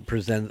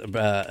prevents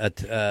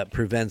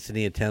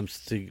any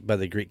attempts by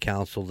the Greek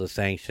Council to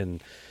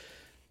sanction,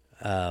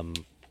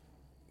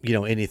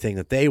 anything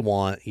that they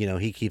want.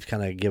 He keeps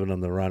kind of giving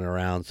them the run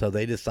around. So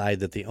they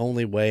decide that the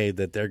only way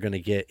that they're going to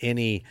get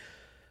any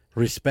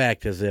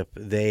respect is if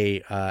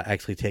they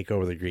actually take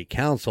over the Greek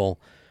Council,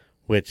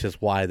 which is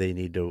why they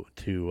need to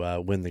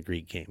win the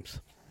Greek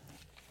games.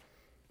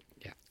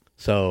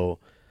 So,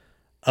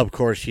 of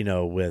course,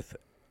 with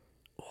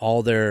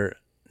all their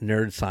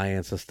nerd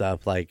science and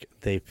stuff,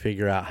 they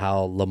figure out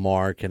how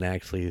Lamar can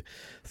actually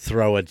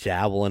throw a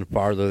javelin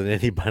farther than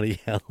anybody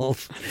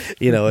else.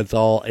 It's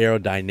all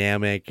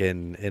aerodynamic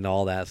and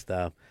all that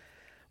stuff.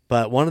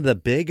 But one of the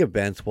big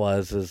events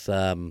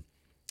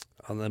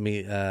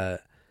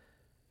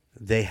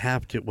they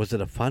have to, was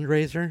it a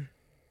fundraiser?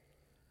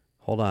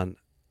 Hold on.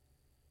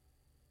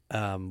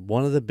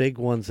 One of the big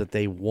ones that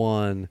they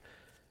won,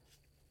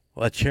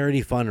 a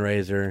charity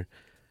fundraiser,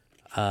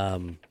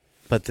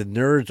 but the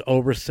nerds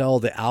oversell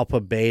the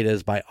alpha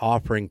betas by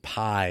offering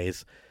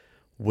pies,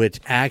 which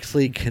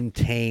actually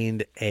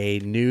contained a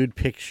nude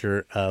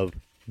picture of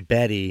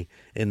Betty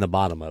in the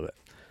bottom of it.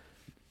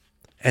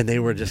 And they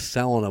were just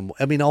selling them.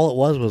 I mean, all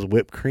it was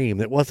whipped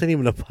cream. It wasn't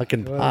even a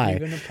fucking pie.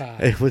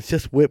 It was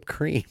just whipped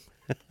cream.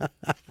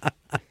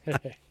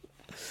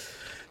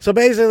 So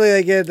basically,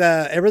 they get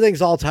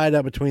everything's all tied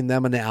up between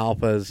them and the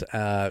alphas.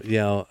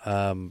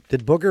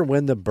 Did Booger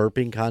win the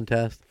burping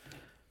contest?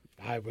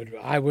 I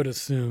would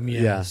assume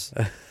yes.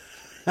 Yeah.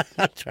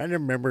 I'm trying to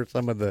remember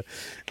some of the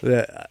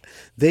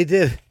they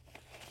did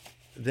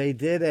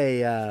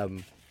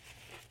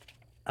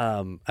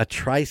a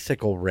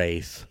tricycle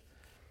race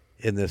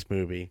in this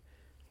movie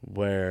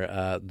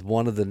where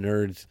one of the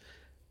nerds,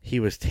 he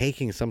was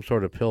taking some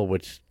sort of pill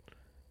which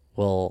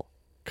will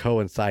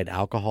coincide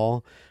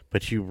alcohol.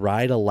 But you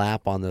ride a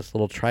lap on this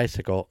little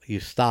tricycle, you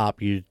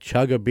stop, you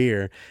chug a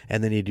beer,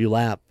 and then you do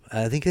lap.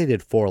 I think they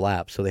did 4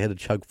 laps, so they had to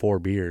chug 4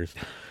 beers.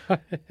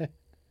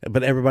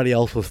 But everybody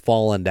else was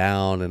falling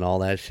down and all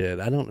that shit.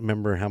 I don't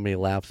remember how many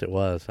laps it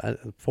was.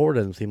 4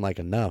 doesn't seem like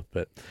enough,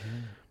 but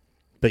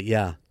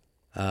yeah.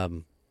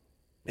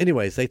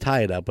 Anyways, they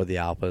tie it up with the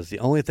alphas. The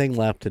only thing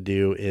left to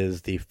do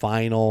is the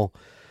final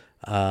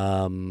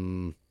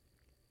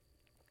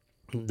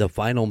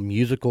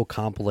musical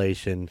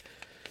compilation.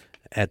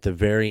 At the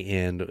very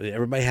end,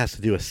 everybody has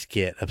to do a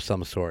skit of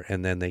some sort,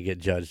 and then they get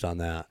judged on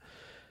that.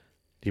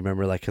 Do you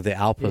remember, because the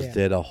Alphas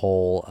did a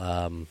whole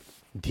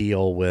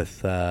deal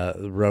with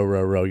row,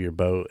 row, row your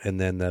boat, and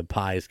then the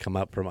pies come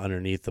up from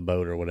underneath the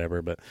boat or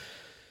whatever. But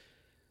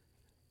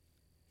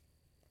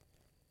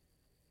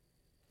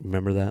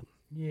remember that?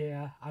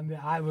 Yeah, I mean,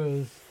 I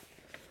was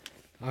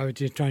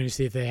just trying to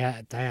see if they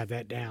had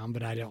that down,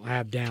 but I don't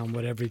have down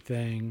what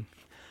everything.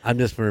 I'm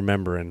just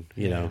remembering,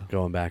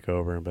 going back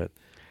over, but.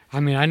 I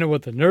mean, I know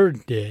what the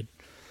nerds did.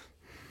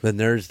 The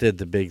nerds did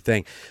the big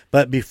thing.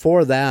 But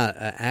before that,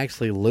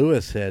 actually,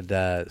 Lewis had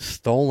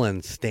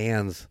stolen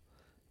Stan's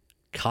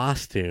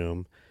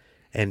costume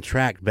and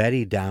tracked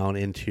Betty down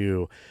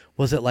into,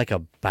 was it like a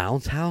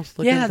bounce house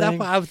looking thing?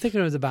 Yeah, I was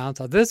thinking it was a bounce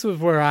house. This was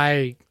where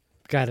I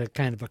got a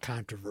kind of a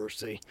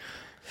controversy.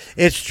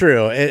 It's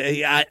true.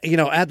 At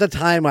the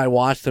time I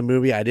watched the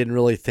movie, I didn't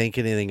really think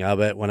anything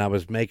of it. When I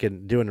was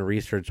doing the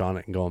research on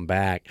it and going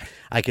back,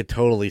 I could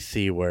totally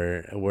see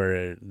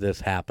where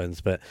this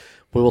happens. But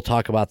we will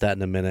talk about that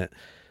in a minute.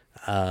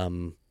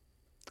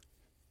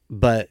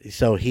 But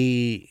so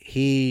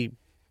he,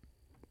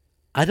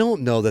 I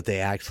don't know that they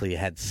actually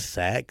had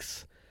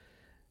sex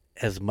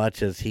as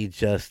much as he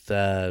just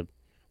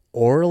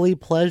orally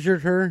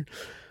pleasured her.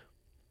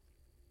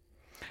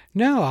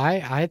 No,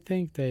 I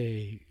think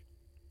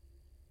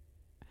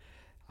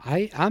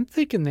I'm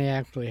thinking they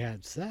actually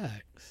had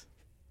sex.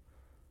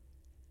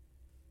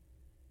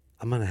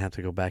 I'm going to have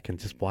to go back and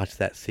just watch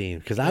that scene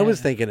because I was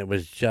thinking it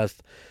was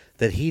just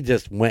that he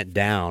just went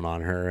down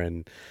on her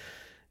and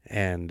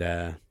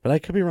but I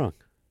could be wrong.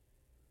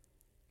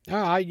 Oh,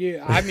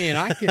 I mean,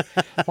 I could,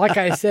 like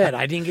I said,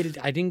 I didn't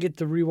get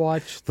to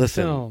rewatch the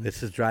Listen, film.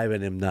 this is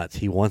driving him nuts.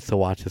 He wants to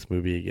watch this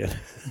movie again.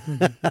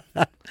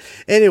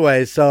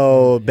 Anyway,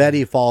 so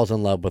Betty falls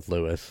in love with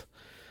Lewis.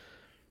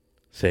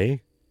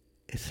 See?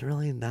 It's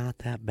really not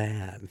that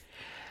bad.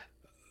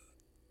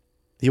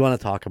 You want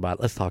to talk about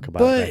it? Let's talk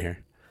about it right here.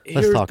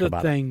 Let's talk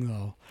about it. Here's the thing,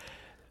 though.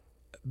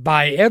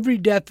 By every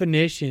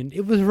definition,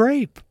 it was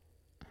rape.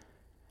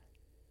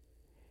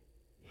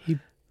 He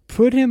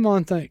put him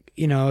on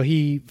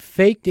he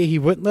faked it. He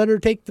wouldn't let her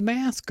take the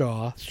mask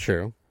off. It's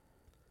true.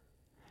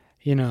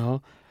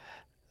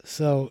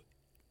 So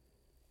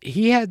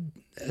he had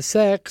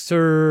sex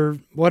or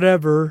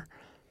whatever,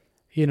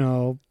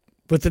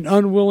 with an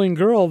unwilling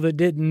girl that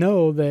didn't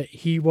know that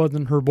he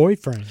wasn't her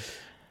boyfriend.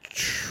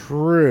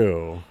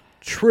 True.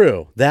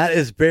 That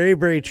is very,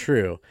 very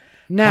true.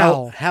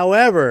 Now,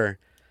 however,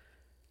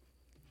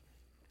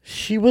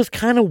 she was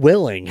kind of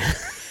willing.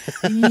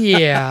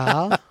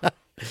 Yeah.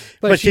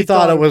 But she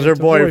thought it was her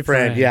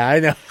boyfriend. Yeah,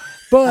 I know.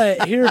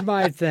 But here's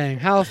my thing.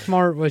 How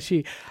smart was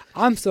she?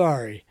 I'm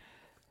sorry.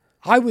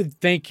 I would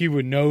think you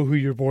would know who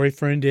your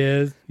boyfriend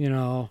is,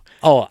 Oh,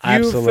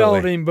 absolutely. You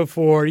felt him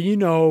before. You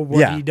know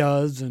what he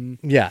does.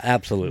 Yeah,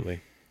 absolutely.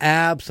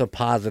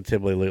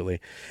 Absolutely.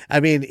 I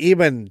mean,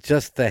 even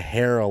just the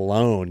hair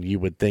alone, you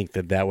would think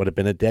that would have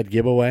been a dead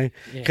giveaway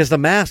because the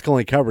mask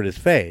only covered his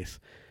face.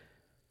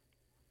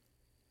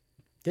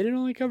 Did it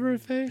only cover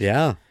his face?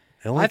 Yeah.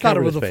 I thought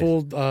it was a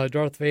full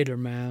Darth Vader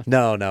mask.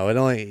 No, it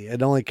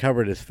only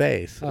covered his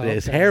face. Oh,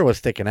 his okay. hair was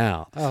sticking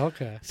out. Oh,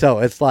 okay. So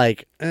it's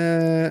like,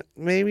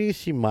 maybe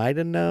she might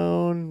have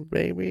known.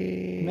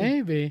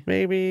 Maybe.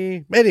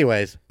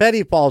 Anyways,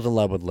 Betty falls in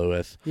love with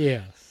Lewis.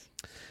 Yes.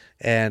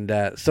 And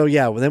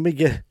then we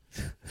get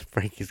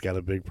Frankie's got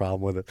a big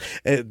problem with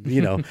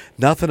it.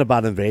 Nothing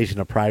about invasion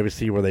of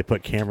privacy where they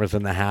put cameras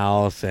in the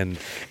house and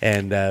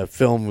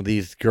film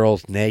these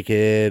girls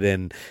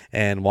naked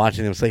and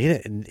watching them. So he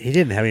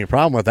didn't have any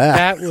problem with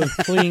that. That was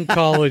clean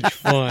college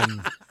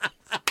fun.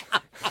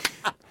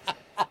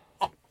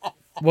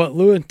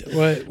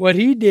 What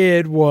he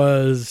did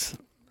was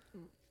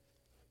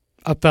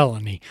a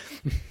felony.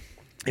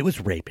 It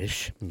was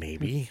rapish,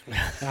 maybe.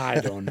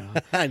 I don't know.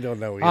 I don't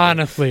know either.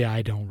 Honestly,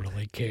 I don't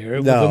really care.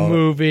 It was a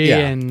movie,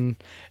 and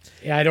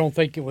I don't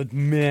think it was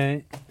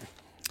meant.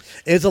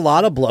 It's a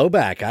lot of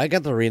blowback. I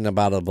got to reading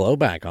about a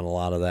blowback on a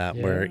lot of that,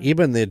 where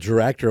even the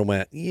director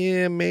went,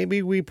 "Yeah,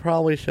 maybe we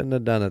probably shouldn't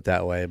have done it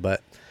that way."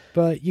 But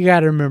you got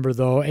to remember,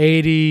 though,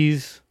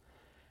 80s,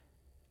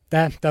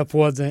 that stuff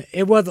wasn't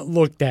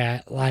looked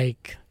at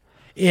like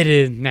it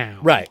is now.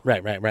 Right.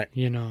 I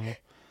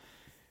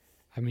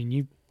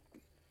mean,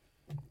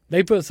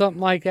 they put something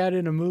like that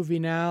in a movie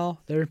now,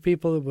 there are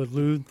people that would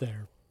lose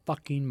their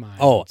fucking minds.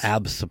 Oh,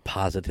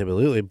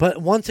 absolutely. But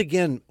once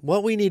again,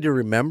 what we need to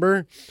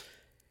remember,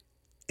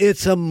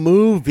 it's a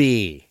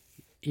movie.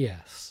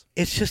 Yes.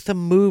 It's just a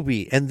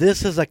movie. And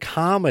this is a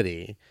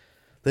comedy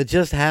that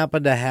just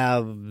happened to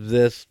have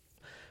this.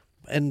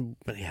 And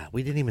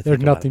we didn't even think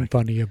There's about nothing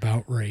funny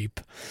about rape.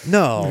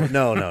 No.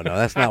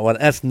 That's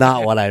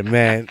not what I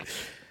meant.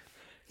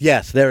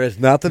 Yes, there is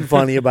nothing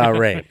funny about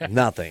rape.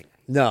 Nothing.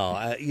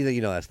 No,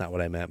 that's not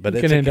what I meant. But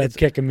you can end up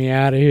kicking me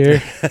out of here.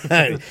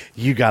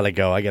 You gotta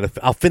go.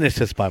 I'll finish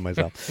this by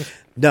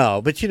myself. No,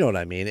 but you know what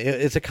I mean.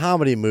 It's a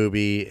comedy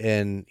movie,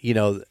 and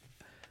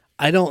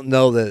I don't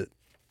know that.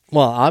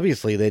 Well,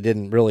 obviously they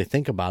didn't really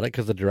think about it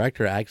because the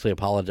director actually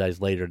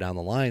apologized later down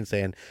the line,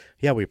 saying,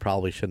 "Yeah, we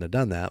probably shouldn't have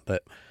done that,"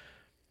 but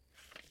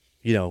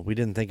we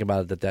didn't think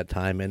about it at that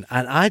time. And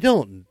I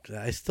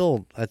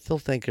still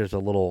think there's a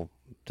little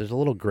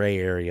gray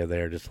area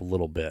there, just a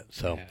little bit.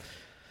 So. Yeah.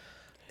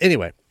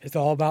 Anyway. It's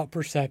all about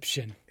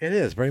perception. It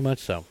is, very much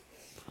so.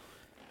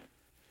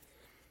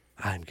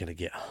 I'm going to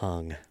get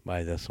hung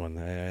by this one.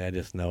 I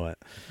just know it.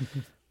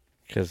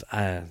 Because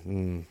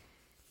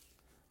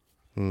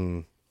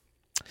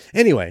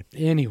Anyway,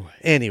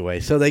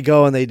 so they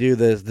go and they do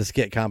the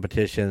skit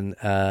competition.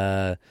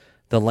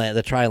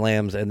 The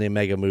Tri-Lambs and the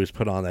Mega Moose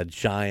put on a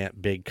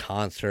giant big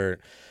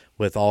concert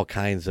with all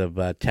kinds of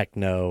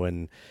techno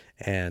and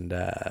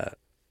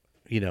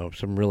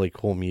some really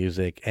cool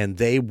music. And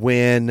they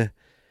win...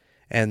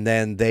 And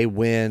then they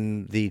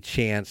win the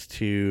chance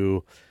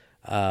to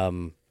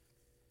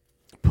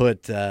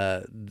put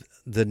the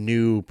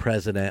new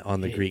president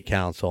on the Greek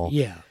Council.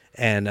 Yeah.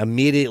 And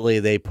immediately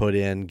they put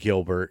in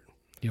Gilbert.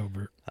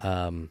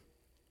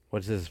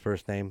 What's his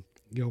first name?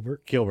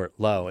 Gilbert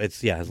Lowe.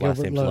 His last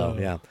name's Lowe.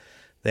 Yeah.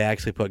 They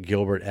actually put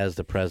Gilbert as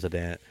the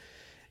president.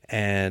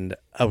 And,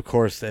 of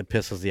course, it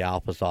pisses the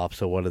Alphas off.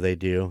 So what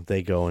do?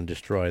 They go and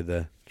destroy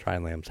the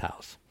Tri-Lambs'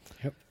 house.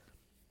 Yep.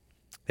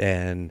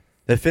 And...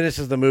 It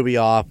finishes the movie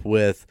off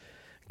with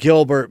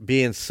Gilbert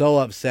being so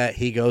upset,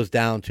 he goes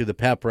down to the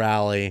pep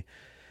rally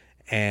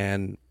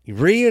and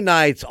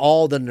reunites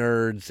all the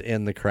nerds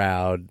in the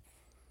crowd.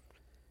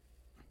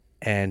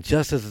 And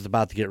just as it's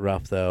about to get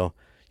rough, though,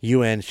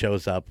 UN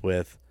shows up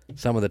with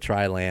some of the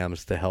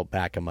Tri-Lambs to help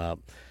back him up.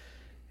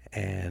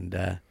 And,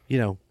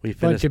 we finished.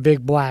 Bunch of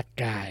big black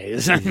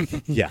guys.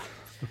 Yeah.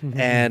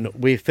 And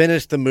we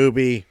finished the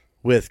movie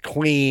with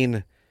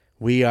Queen,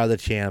 We Are the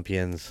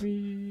Champions.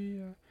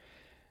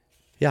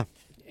 Yeah.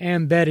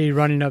 And Betty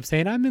running up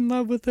saying, I'm in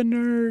love with a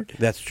nerd.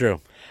 That's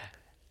true.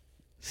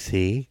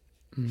 See?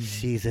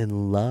 She's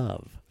in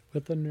love.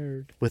 With a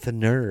nerd. With a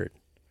nerd.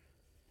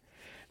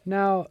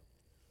 Now,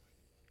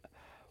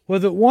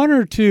 was it 1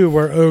 or 2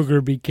 where Ogre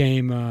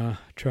became a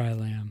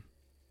Tri-Lamb?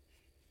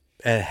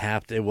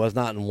 It was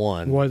not in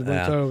 1. Was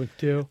it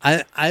 2?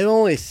 I've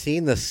only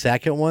seen the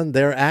second one.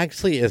 There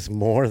actually is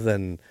more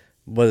than,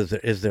 what is there?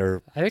 Is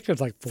there I think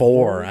it's like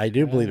 4? I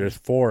do believe there's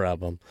 4 of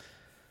them.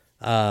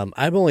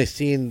 I've only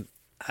seen,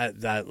 I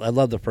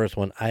love the first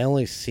one. I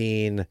remember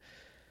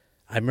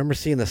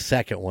seeing the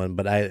second one,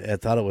 but I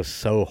thought it was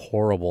so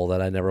horrible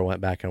that I never went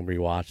back and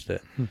rewatched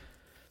it.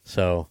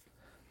 So,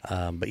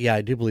 but yeah,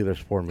 I do believe there's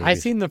 4 movies. I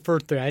seen the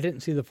first 3. I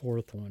didn't see the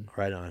 4th one.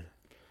 Right on.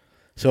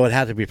 So it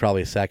had to be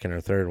probably a second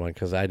or third one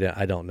because I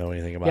don't know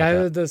anything about that.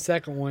 that. Yeah, the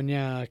second one,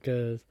 yeah,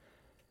 because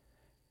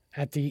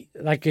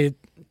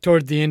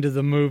toward the end of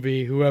the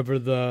movie, whoever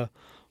the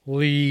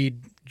lead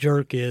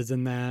jerk is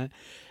in that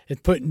is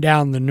putting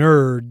down the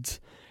nerds,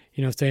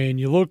 saying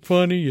you look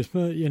funny, you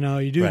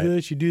do Right.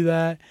 this, you do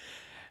that,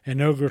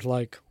 and Ogre's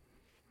like,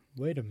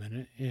 wait a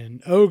minute,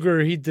 and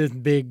Ogre, he's this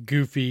big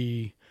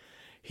goofy,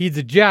 he's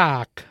a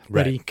jock,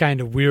 but Right. he's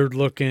kind of weird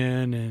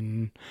looking,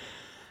 and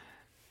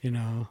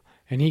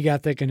and he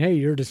got thinking, hey,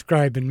 you're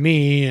describing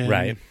me, and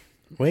Right.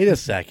 Wait a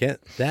second.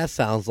 That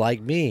sounds like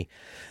me.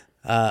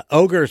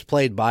 Ogre's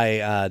played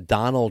by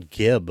Donald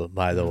Gibb,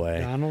 by the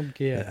way. Donald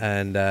Gibb.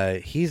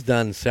 And he's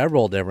done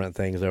several different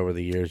things over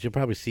the years. You'll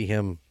probably see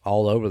him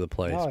all over the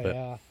place. Oh,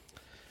 but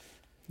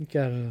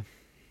yeah.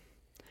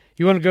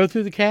 You want to go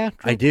through the cast?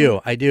 I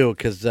do,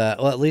 because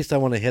at least I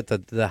want to hit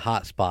the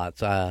hot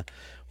spots.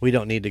 We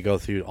don't need to go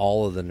through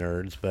all of the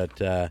nerds,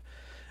 but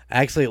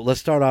actually, let's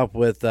start off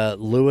with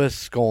Louis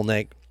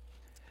Skolnick.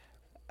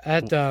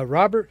 At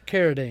Robert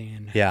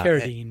Carradine. Yeah.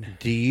 Carradine.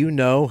 Do you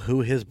know who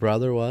his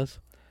brother was?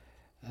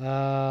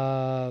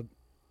 Yeah,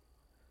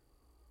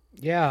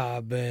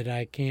 but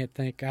I can't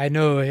think. I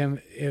know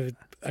him,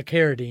 a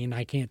Carradine.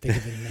 I can't think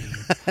of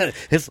his name.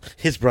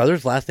 his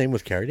brother's last name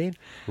was Carradine?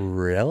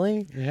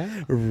 Really?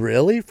 Yeah.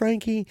 Really,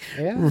 Frankie?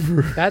 Yeah.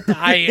 That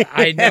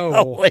I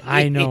know.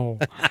 I know.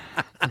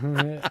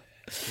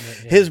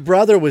 His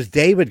brother was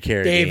David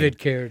Carradine. David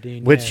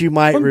Carradine. Which you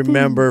might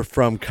remember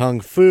from Kung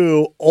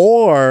Fu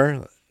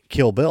or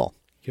Kill Bill.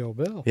 Kill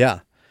Bill. Yeah.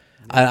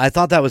 I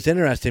thought that was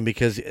interesting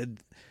because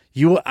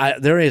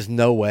there is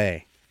no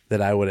way that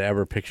I would have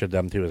ever pictured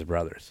them two as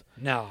brothers.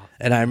 No.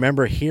 And I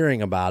remember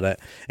hearing about it.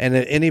 And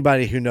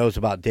anybody who knows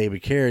about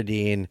David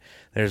Carradine,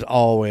 there's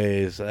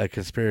always a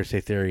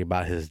conspiracy theory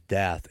about his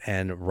death.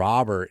 And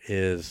Robert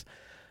is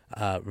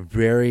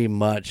very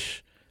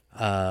much,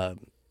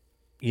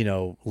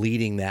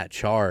 leading that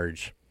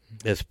charge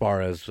as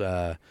far as,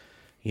 trying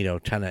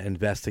to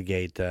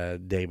investigate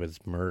David's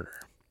murder.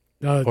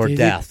 Or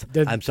death.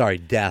 I'm sorry,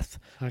 death,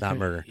 not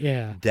murder.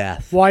 Yeah.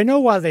 Death. Well, I know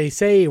why they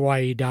say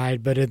why he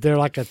died, but is there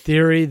like a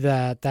theory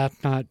that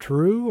that's not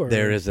true? Or?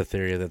 There is a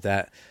theory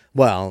that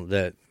what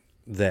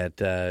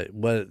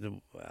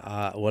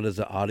is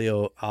it,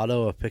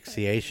 auto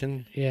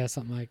asphyxiation? Yeah,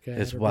 something like that.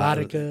 It's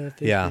Erotica,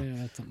 yeah,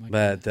 something like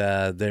but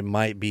that. there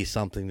might be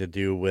something to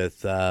do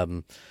with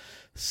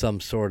some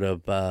sort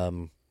of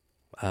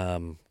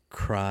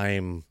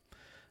crime.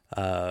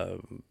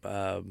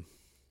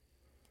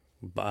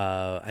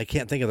 I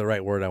can't think of the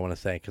right word I want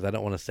to say because I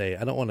don't want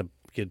to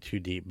get too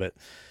deep, but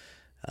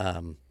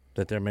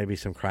that there may be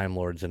some crime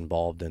lords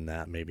involved in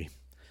that. Maybe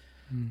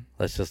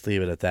let's just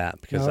leave it at that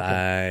because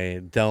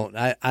I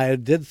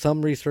did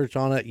some research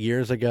on it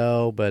years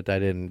ago, but I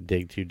didn't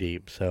dig too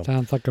deep. So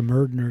sounds like a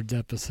Murd Nerds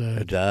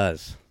episode. It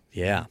does,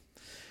 yeah.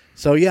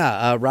 So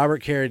yeah,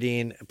 Robert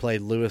Carradine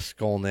played Louis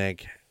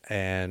Skolnick,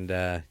 and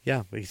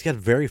he's got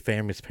very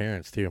famous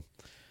parents too.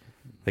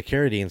 The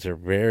Carradines are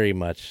very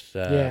much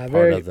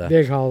part of the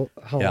big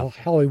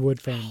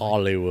Hollywood family.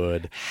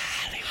 Hollywood.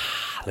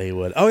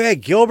 Okay,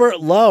 Gilbert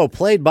Lowe,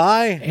 played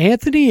by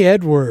Anthony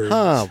Edwards.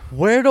 Huh?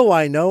 Where do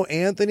I know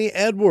Anthony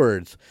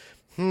Edwards?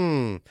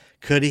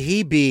 Could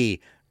he be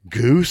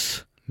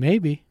Goose?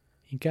 Maybe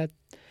he got.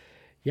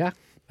 Yeah.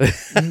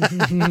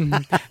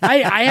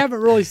 I haven't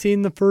really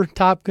seen the first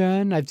Top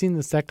Gun. I've seen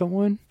the second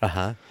one.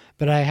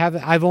 But I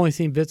haven't. I've only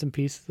seen bits and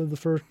pieces of the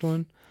first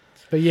one.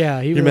 But yeah,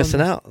 you're missing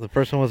out. The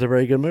first one was a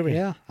very good movie.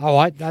 Yeah.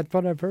 Oh, that's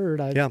what I've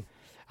heard. I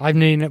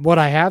mean, what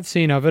I have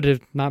seen of it has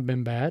not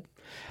been bad.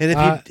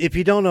 And if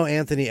you don't know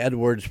Anthony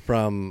Edwards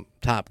from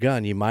Top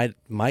Gun, you might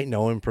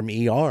know him from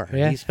ER.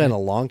 Yeah. He spent a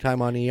long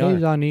time on ER. He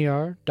was on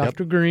ER.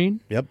 Dr.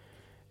 Green. Yep.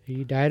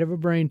 He died of a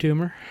brain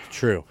tumor.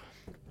 True.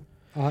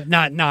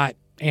 Not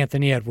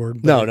Anthony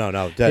Edward. No.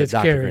 His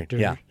Dr. character.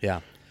 Green.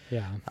 Yeah.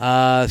 Yeah.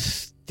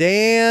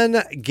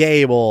 Stan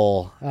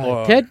Gable.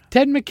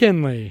 Ted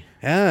McKinley.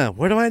 Yeah.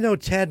 Where do I know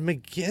Ted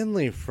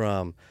McKinley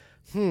from?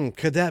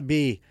 Could that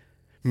be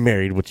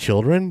Married with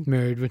Children?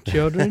 Married with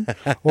Children.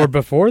 Or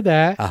before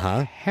that,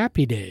 Uh-huh.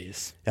 Happy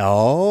Days.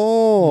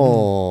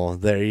 Oh,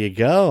 there you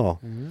go.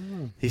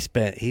 Mm.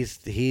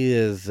 He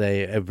is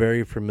a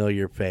very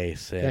familiar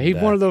face. Yeah, And, he's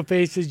one of those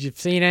faces you've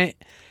seen it,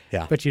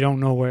 Yeah. but you don't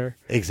know where.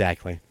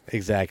 Exactly.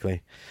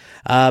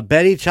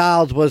 Betty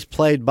Childs was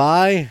played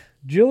by.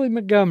 Julie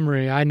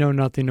Montgomery. I know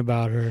nothing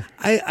about her.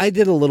 I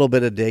did a little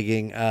bit of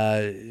digging.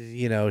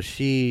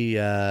 She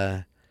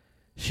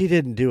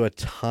didn't do a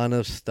ton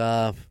of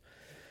stuff.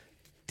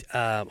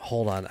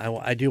 Hold on.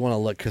 I do want to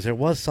look because there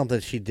was something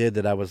she did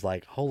that I was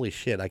like, holy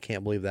shit, I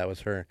can't believe that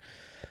was her.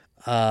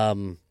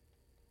 Dang.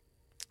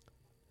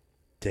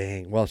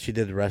 Well, she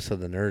did the rest of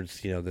the nerds,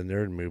 the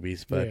nerd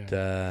movies,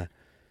 but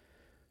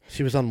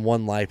she was on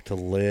One Life to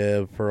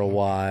Live for a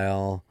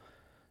while.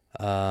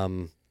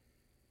 Dang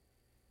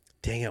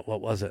it, what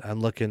was it? I'm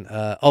looking.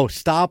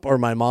 Stop or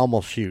My Mom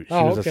Will Shoot. She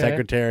was a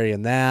secretary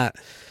in that.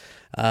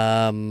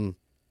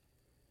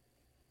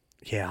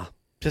 Yeah,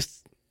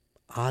 just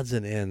odds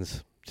and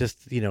ends.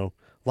 Just, a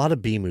lot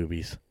of B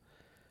movies.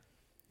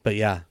 But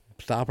yeah,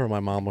 Stop or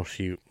My Mom Will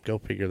Shoot. Go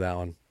figure that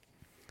one.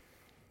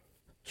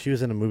 She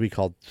was in a movie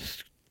called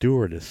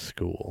Stewardess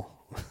School.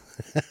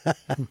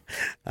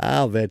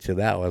 I'll bet you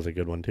that was a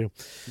good one too.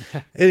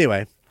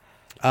 Anyway,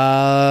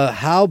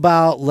 how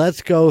about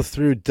let's go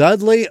through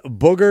Dudley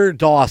Booger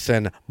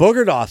Dawson.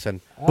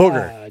 Booger.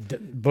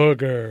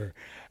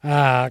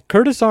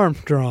 Curtis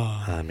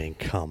Armstrong. I mean,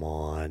 come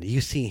on.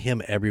 You see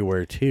him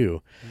everywhere,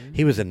 too. Mm-hmm.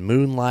 He was in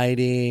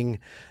Moonlighting.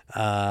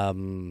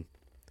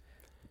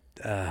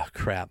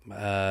 Crap.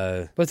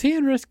 Was he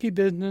in Risky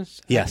Business?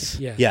 Yes,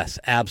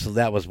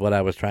 absolutely. That was what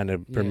I was trying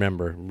to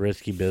remember.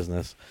 Risky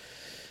Business.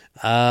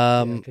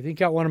 'Cause he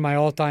got one of my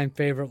all-time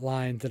favorite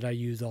lines that I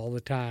use all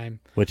the time.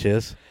 Which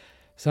is?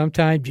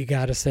 Sometimes you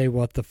got to say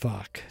what the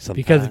fuck.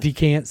 Because if you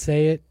can't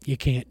say it, you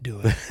can't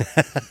do it.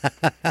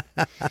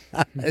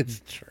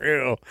 It's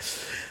true.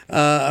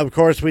 Of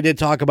course, we did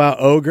talk about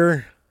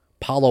Ogre.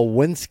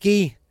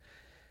 Polowinski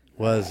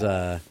was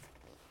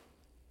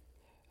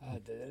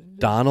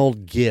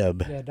Donald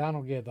Gibb. Yeah,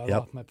 Donald Gibb. I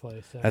lost my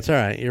place. Sorry. That's all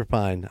right. You're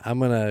fine. I'm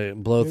going to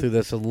blow through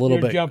this a little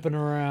bit. You're jumping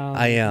around.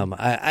 I am.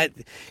 I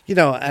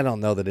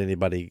don't know that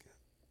anybody...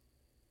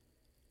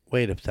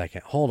 Wait a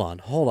second. Hold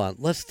on.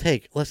 Let's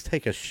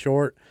take a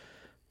short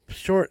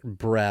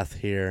breath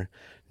here.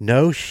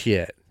 No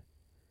shit.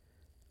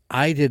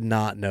 I did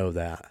not know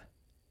that.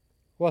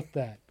 What's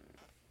that?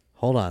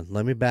 Hold on.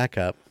 Let me back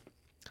up.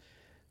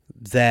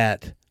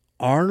 That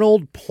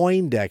Arnold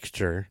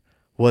Poindexter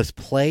was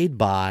played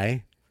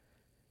by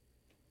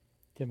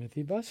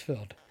Timothy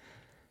Busfield.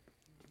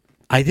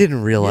 I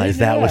didn't realize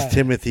that was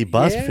Timothy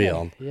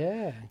Busfield.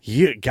 Yeah.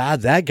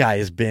 God, that guy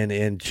has been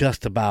in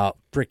just about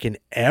freaking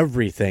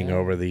everything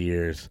over the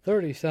years.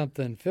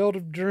 30-something, Field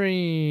of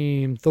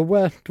Dreams, The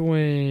West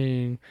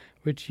Wing,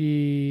 which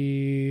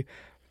he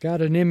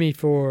got an Emmy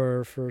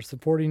for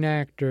supporting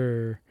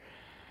actor.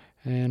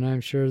 And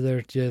I'm sure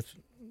there's just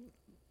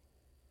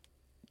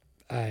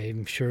a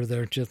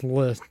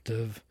list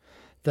of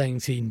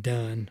things he'd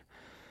done.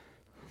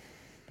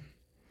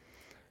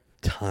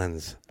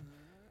 Tons.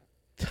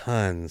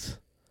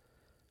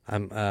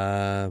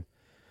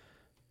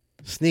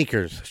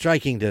 Sneakers,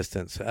 Striking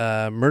Distance,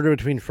 Murder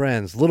Between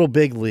Friends, Little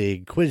Big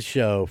League, Quiz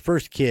Show,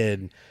 First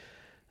Kid,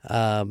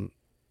 the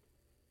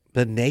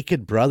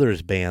Naked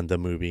Brothers Band, the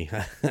movie.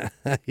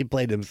 He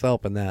played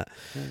himself in that.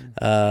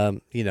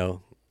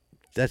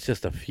 That's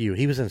just a few.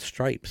 He was in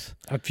Stripes.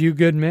 A Few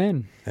Good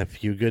Men.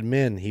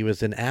 He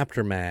was in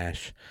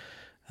Aftermash,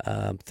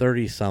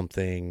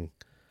 30-something.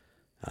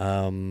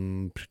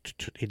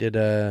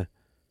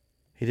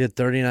 He did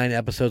 39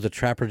 episodes of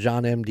Trapper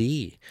John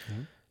MD.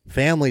 Mm-hmm.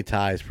 Family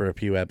Ties for a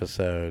few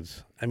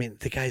episodes. I mean,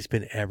 the guy's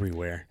been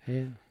everywhere.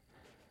 Yeah.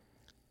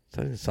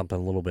 So it's something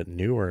a little bit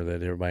newer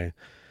that everybody...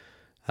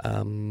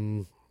 I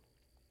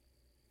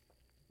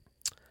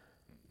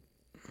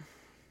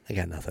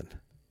got nothing.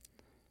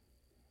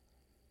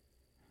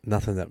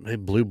 Nothing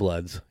that... Blue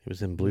Bloods. He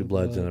was in Blue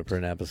Bloods for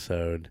an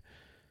episode.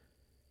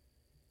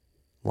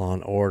 Law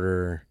and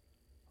Order.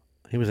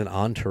 He was in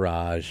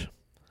Entourage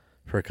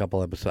for a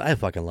couple episodes. I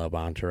fucking love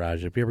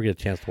Entourage. If you ever get a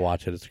chance to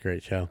watch it, it's a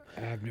great show.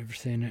 I've never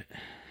seen it.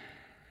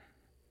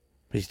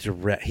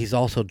 He's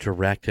also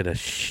directed a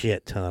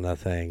shit ton of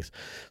things.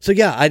 So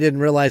yeah, I didn't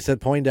realize that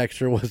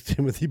Poindexter was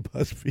Timothy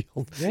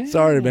Busfield. Yeah.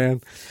 Sorry,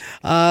 man.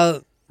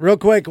 Real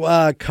quick,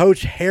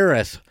 Coach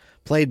Harris,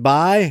 played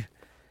by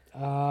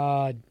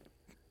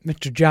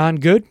Mr. John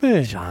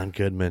Goodman. John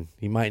Goodman.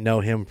 You might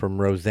know him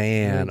from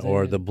Roseanne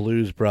or the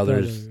Blues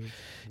Brothers.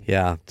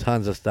 Yeah,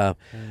 tons of stuff.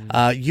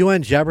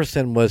 Ewan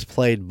Jefferson was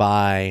played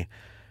by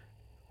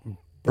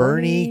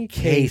Bernie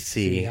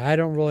Casey. I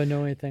don't really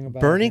know anything about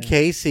Bernie him.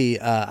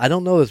 Casey. I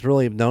don't know is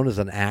really known as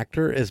an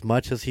actor as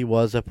much as he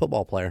was a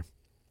football player.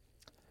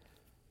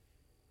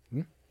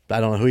 I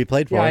don't know who he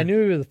played for. Yeah, I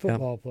knew he was a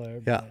football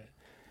player. Yeah. But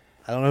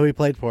I don't know who he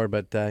played for,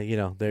 but there you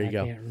go. I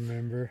can't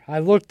remember. I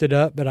looked it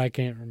up, but I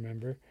can't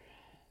remember.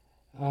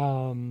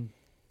 One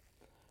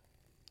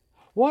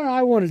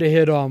I wanted to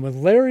hit on was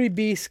Larry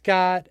B.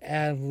 Scott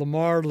and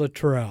Lamar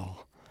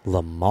Luttrell.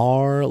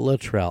 Lamar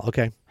Luttrell.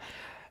 Okay.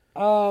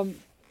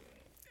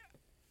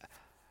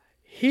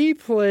 He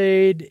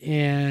played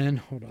in.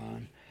 Hold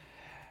on.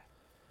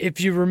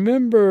 If you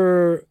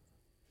remember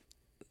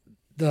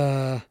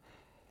the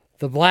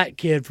black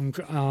kid from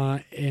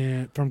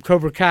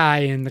Cobra Kai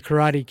and the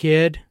Karate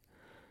Kid,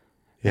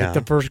 Yeah. like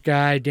the first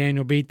guy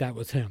Daniel beat, that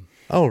was him.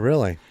 Oh,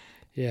 really?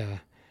 Yeah,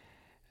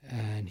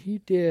 and he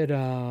did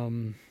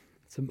some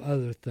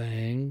other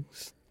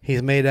things.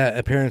 He's made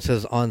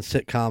appearances on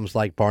sitcoms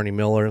like Barney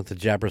Miller, The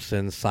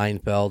Jeffersons,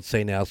 Seinfeld,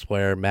 St.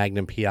 Elsewhere,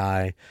 Magnum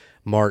P.I.,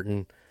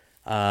 Martin.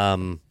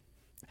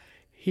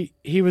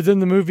 He was in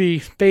the movie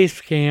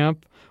Space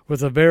Camp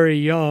with a very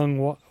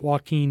young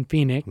Joaquin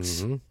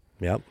Phoenix. Mm-hmm.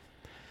 Yep.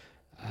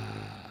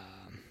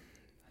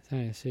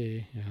 Trying to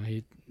see,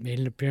 he made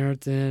an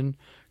appearance in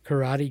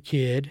Karate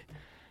Kid,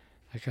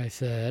 like I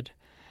said.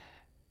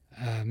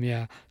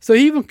 Yeah, so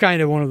he was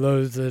kind of one of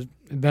those that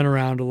had been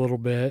around a little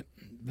bit,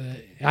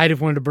 but I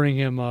just wanted to bring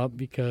him up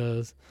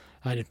because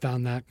I had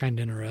found that kind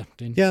of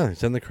interesting. Yeah,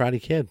 he's in The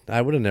Karate Kid.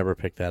 I would have never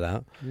picked that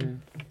out.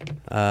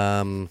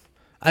 Yeah.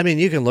 I mean,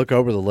 you can look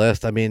over the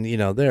list. I mean,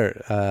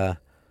 they're...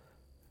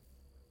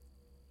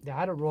 Yeah,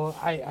 I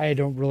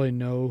don't really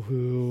know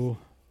who.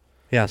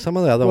 Yeah, some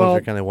of the other ones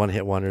are kind of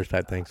one-hit wonders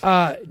type things.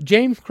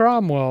 James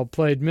Cromwell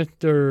played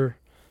Mr.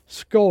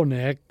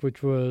 Skolnick,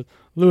 which was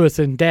Lewis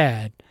and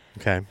Dad.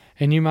 Okay.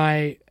 And you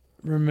might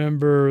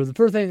remember the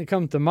first thing that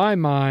comes to my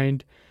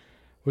mind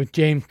with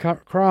James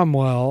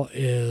Cromwell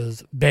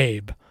is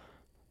Babe.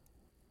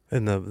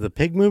 In the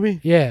pig movie?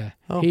 Yeah,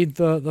 Oh. he's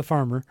the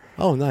farmer.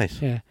 Oh, nice.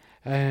 Yeah,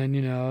 and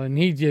and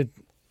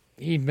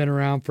he'd been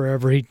around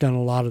forever. He's done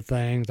a lot of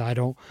things. I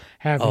don't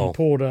have him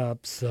pulled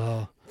up,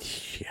 so.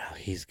 Yeah,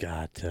 he's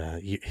got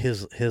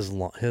his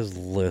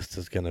list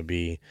is going to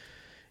be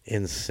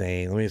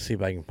insane. Let me see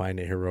if I can find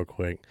it here real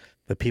quick.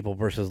 The People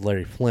versus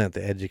Larry Flint,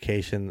 The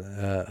Education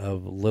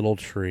of Little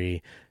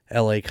Tree,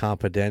 L.A.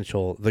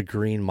 Confidential, The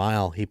Green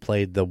Mile. He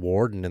played the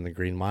warden in The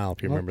Green Mile,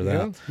 if you remember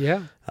that.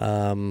 Yeah.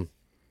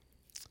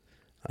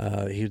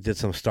 He did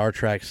some Star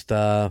Trek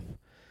stuff.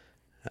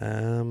 He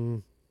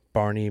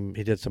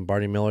did some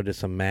Barney Miller, did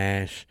some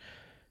MASH,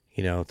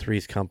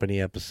 Three's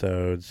Company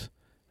episodes.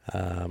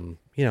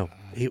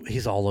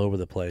 He's all over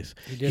the place.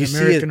 He did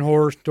American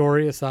Horror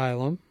Story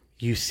Asylum.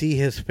 You see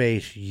his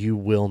face, you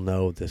will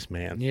know this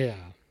man. Yeah.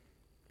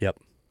 Yep.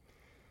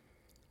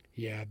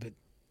 Yeah, but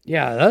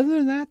other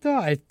than that though,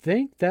 I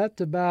think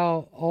that's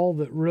about all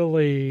that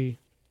really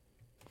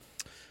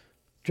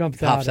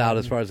pops out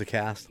as far as the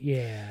cast.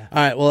 Yeah. All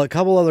right. Well, a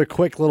couple other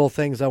quick little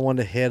things I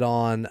wanted to hit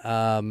on.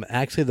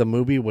 Actually, the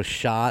movie was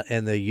shot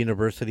in the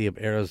University of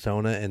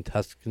Arizona in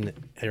Tucson,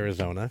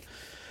 Arizona.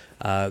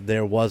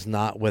 There was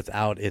not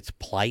without its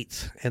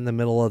plights in the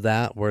middle of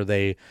that, where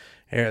the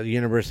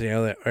University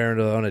of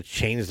Arizona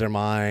changed their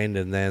mind,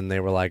 and then they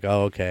were like,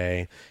 "Oh,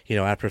 okay,"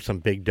 after some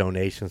big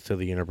donations to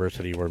the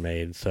university were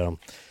made. So,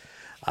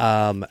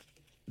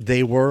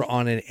 they were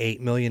on an $8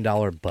 million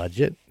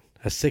budget,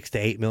 a $6 to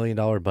 $8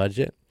 million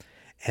budget,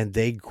 and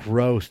they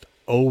grossed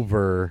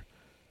over.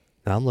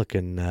 Now I'm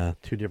looking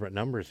two different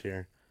numbers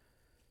here.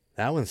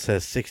 That one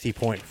says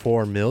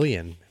 $60.4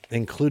 million,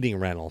 including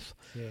rentals.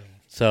 Yeah.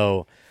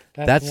 So.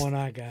 That's the one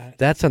I got.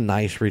 That's a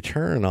nice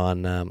return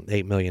on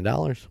 $8 million.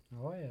 Oh,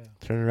 yeah.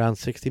 Turning around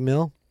 60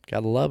 mil.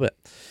 Gotta love it.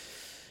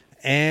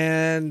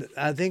 And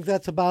I think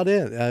that's about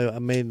it. I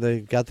mean,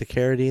 they got the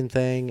Carradine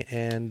thing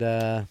and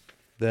the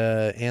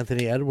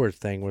Anthony Edwards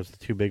thing was the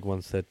two big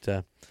ones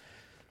that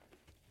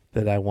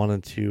I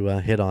wanted to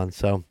hit on.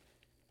 So,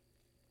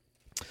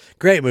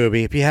 great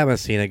movie. If you haven't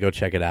seen it, go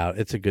check it out.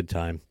 It's a good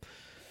time.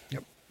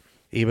 Yep.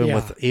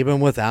 Even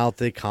without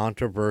the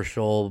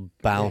controversial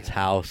bounce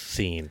house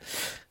scene.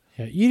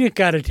 Yeah, you just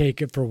got to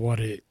take it for what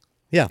it.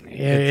 Yeah,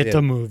 it's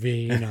a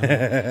movie.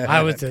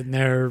 I was sitting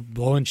there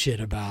blowing shit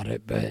about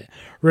it, but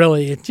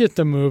really, it's just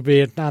a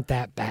movie. It's not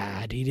that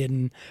bad. He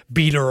didn't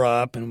beat her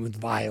up and was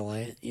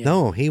violent.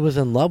 No, he was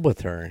in love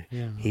with her.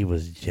 Yeah. He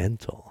was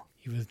gentle.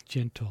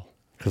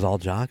 Because all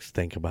jocks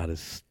think about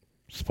is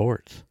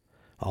sports.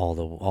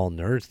 All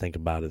nerds think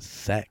about is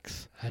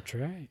sex. That's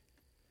right.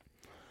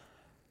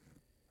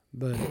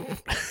 But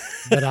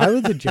I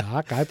was a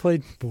jock. I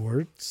played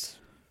sports.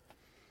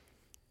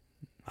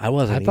 I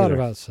wasn't. I thought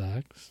about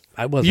sex.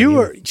 I wasn't.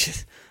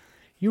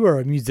 You were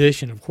a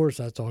musician. Of course,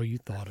 that's all you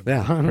thought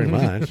about. Yeah, pretty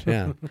much.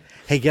 Yeah.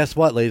 Hey, guess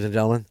what, ladies and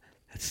gentlemen?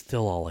 That's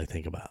still all I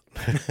think about.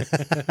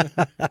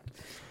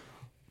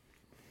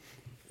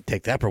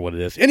 Take that for what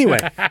it is. Anyway.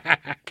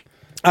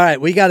 All right,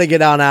 we got to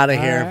get on out of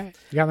here. Right.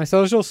 You got my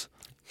socials?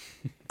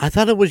 I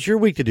thought it was your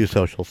week to do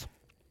socials.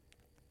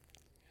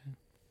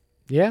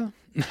 Yeah.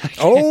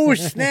 Oh,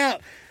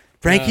 snap.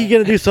 Frankie, you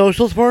going to do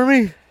socials for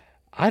me?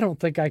 I don't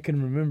think I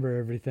can remember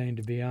everything,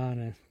 to be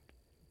honest.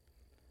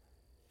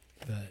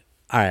 But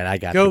all right, I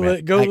got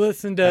you. Go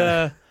listen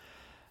to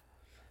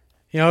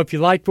if you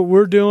like what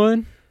we're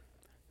doing,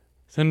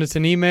 send us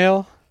an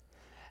email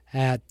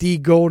at the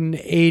golden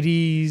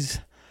 80s.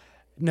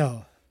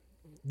 No,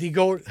 the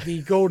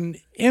golden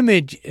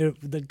image.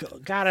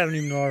 God, I don't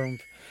even know.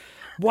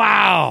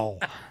 Wow.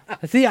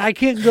 See, I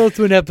can't go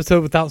through an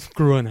episode without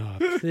screwing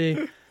up.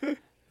 See,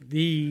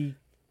 the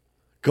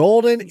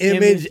Golden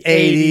Image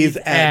 80s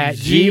at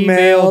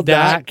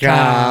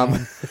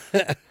gmail.com.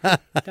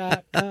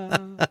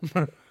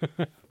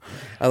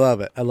 I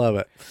love it. I love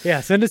it. Yeah,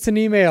 send us an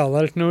email.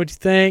 Let us know what you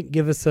think.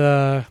 Give us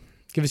your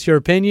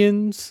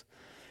opinions,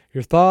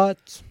 your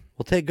thoughts.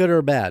 We'll take good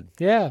or bad.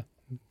 Yeah.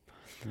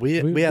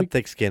 We have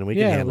thick skin. We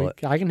can handle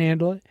it. I can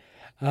handle it.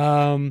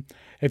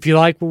 If you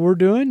like what we're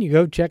doing, you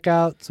go check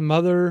out some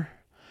other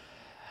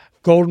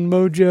Golden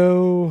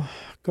Mojo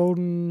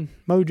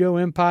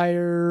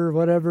Empire,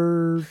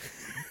 whatever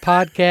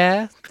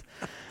podcast.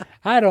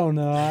 I don't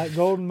know.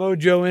 Golden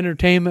Mojo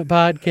Entertainment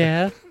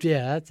Podcast.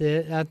 Yeah, that's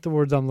it. That's the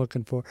words I'm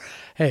looking for.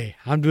 Hey,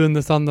 I'm doing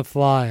this on the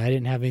fly. I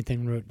didn't have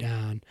anything wrote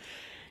down.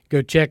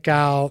 Go check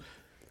out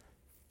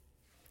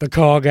the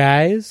Call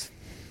Guys.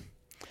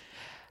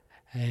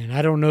 And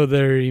I don't know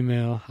their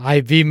email.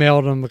 I've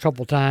emailed them a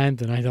couple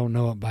times, and I don't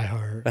know it by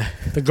heart.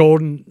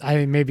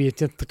 Maybe it's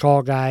just the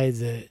Call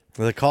Guys at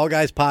The Call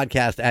Guys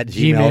Podcast at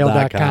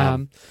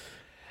gmail.com.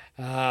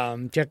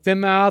 Check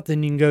them out.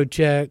 Then you can go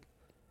check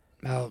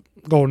out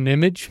Golden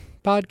Image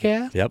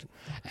Podcast. Yep.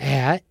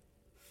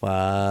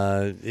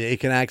 You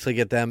can actually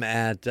get them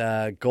at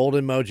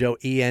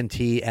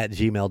goldenmojoent at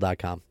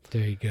gmail.com.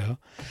 There you go.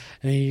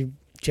 And you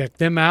check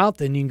them out.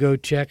 Then you can go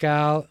check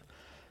out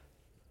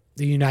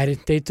the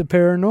United States of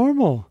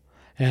Paranormal.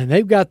 And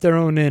they've got their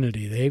own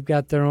entity. They've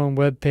got their own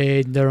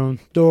webpage, their own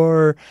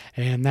store,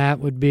 and that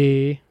would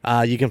be...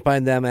 you can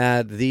find them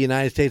at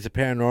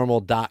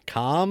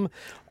theunitedstatesofparanormal.com,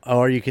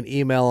 or you can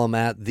email them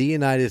at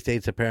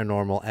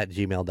theunitedstatesofparanormal at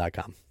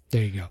gmail.com.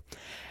 There you go.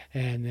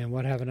 And then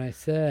what haven't I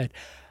said?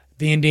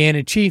 The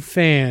Indiana Chief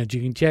fans.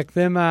 You can check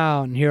them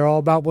out and hear all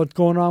about what's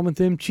going on with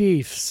them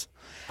Chiefs.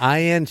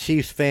 IN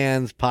Chiefs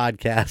Fans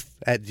Podcast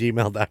at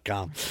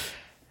gmail.com.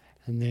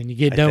 And then you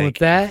get done with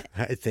that.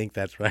 I think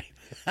that's right.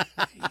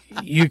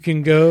 You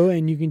can go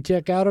and you can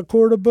check out A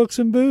Quart of Books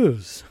and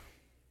Booze.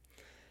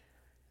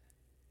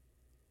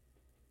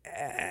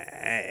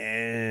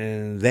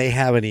 And they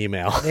have an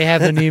email. They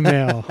have an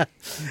email.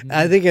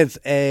 I think it's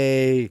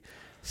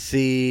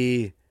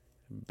A-C...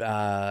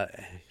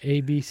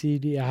 A, B, C,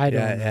 D. I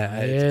don't know.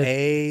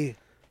 It's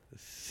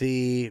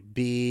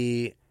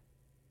A-C-B-O-B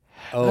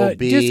at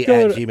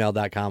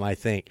gmail.com, I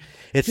think.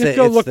 Just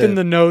go look in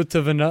the notes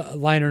of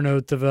liner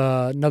notes of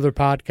another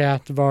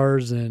podcast of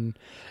ours, and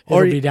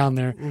it'll be down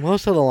there.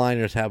 Most of the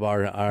liners have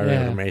our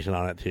information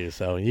on it, too,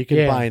 so you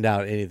can find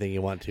out anything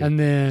you want to. And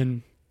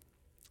then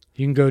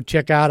you can go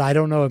check out, I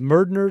don't know if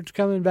Murder's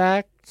coming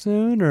back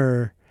soon,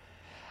 or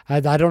I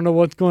don't know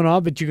what's going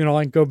on, but you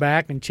can go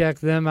back and check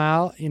them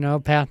out,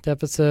 past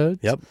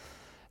episodes. Yep.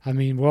 I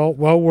mean, well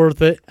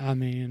worth it. I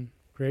mean,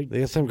 great. They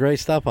got some great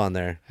stuff on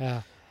there.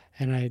 Yeah.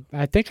 And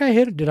I think I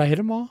hit it. Did I hit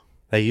them all?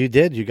 You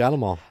did. You got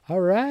them all.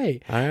 All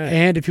right.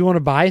 And if you want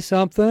to buy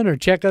something or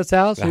check us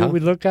out, see what we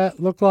look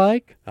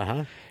like,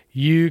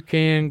 you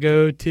can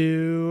go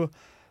to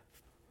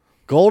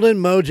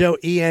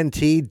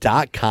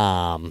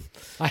goldenmojoent.com.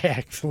 I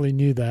actually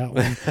knew that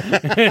one.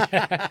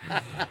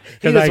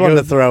 He just wanted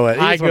to throw it.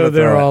 I go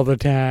there all the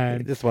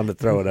time. Just wanted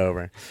to throw it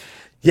over.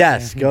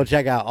 Yes, go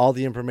check out all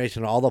the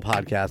information, all the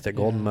podcasts at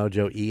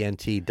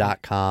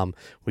goldenmojoent.com.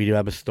 We do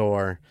have a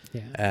store,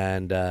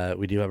 and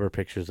we do have our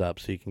pictures up,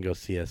 so you can go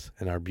see us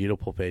and our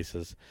beautiful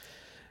faces.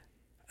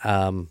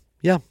 Other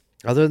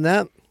than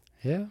that,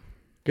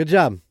 good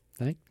job.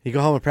 Thanks. You go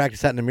home and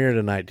practice that in the mirror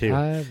tonight, too.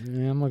 I'm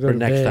going to go to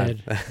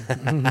bed.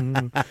 I'm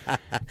going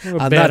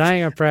to bed. I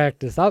ain't going to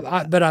practice.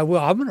 But I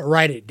will. I'm going to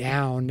write it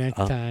down next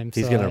time.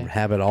 He's going to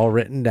have it all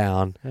written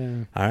down.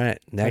 All right.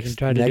 Next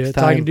time.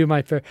 So I can do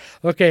my fair.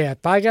 Okay,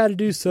 if I got to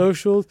do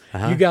socials,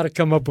 you got to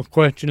come up with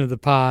question of the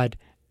pod.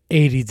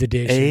 80s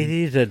edition.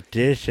 80s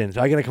edition. So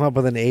I'm going to come up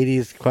with an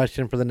 80s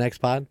question for the next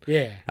pod?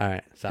 Yeah. All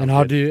right.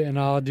 I'll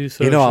do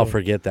social. I'll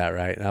forget that,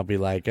 right? And I'll be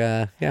like,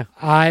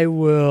 I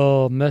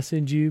will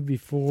message you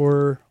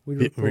before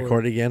we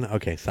record again?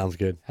 Okay, sounds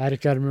good. I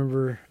just got to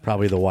remember.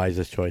 Probably the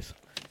wisest choice.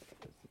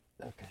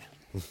 Okay.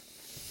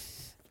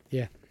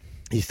 Yeah.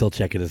 He's still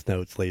checking his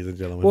notes, ladies and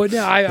gentlemen. Well,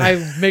 no, I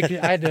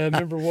had to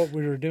remember what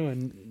we were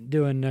doing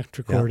next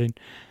recording.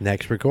 Yep.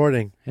 Next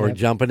recording. Yep. We're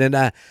jumping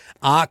into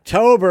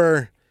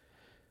October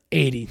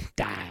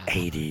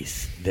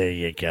 80s. There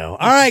you go.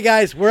 All right,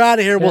 guys. We're out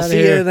of here. We'll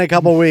see you in a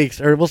couple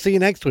weeks. Or we'll see you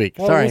next week.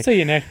 Sorry. We'll see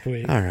you next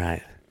week. All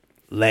right.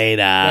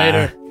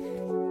 Later.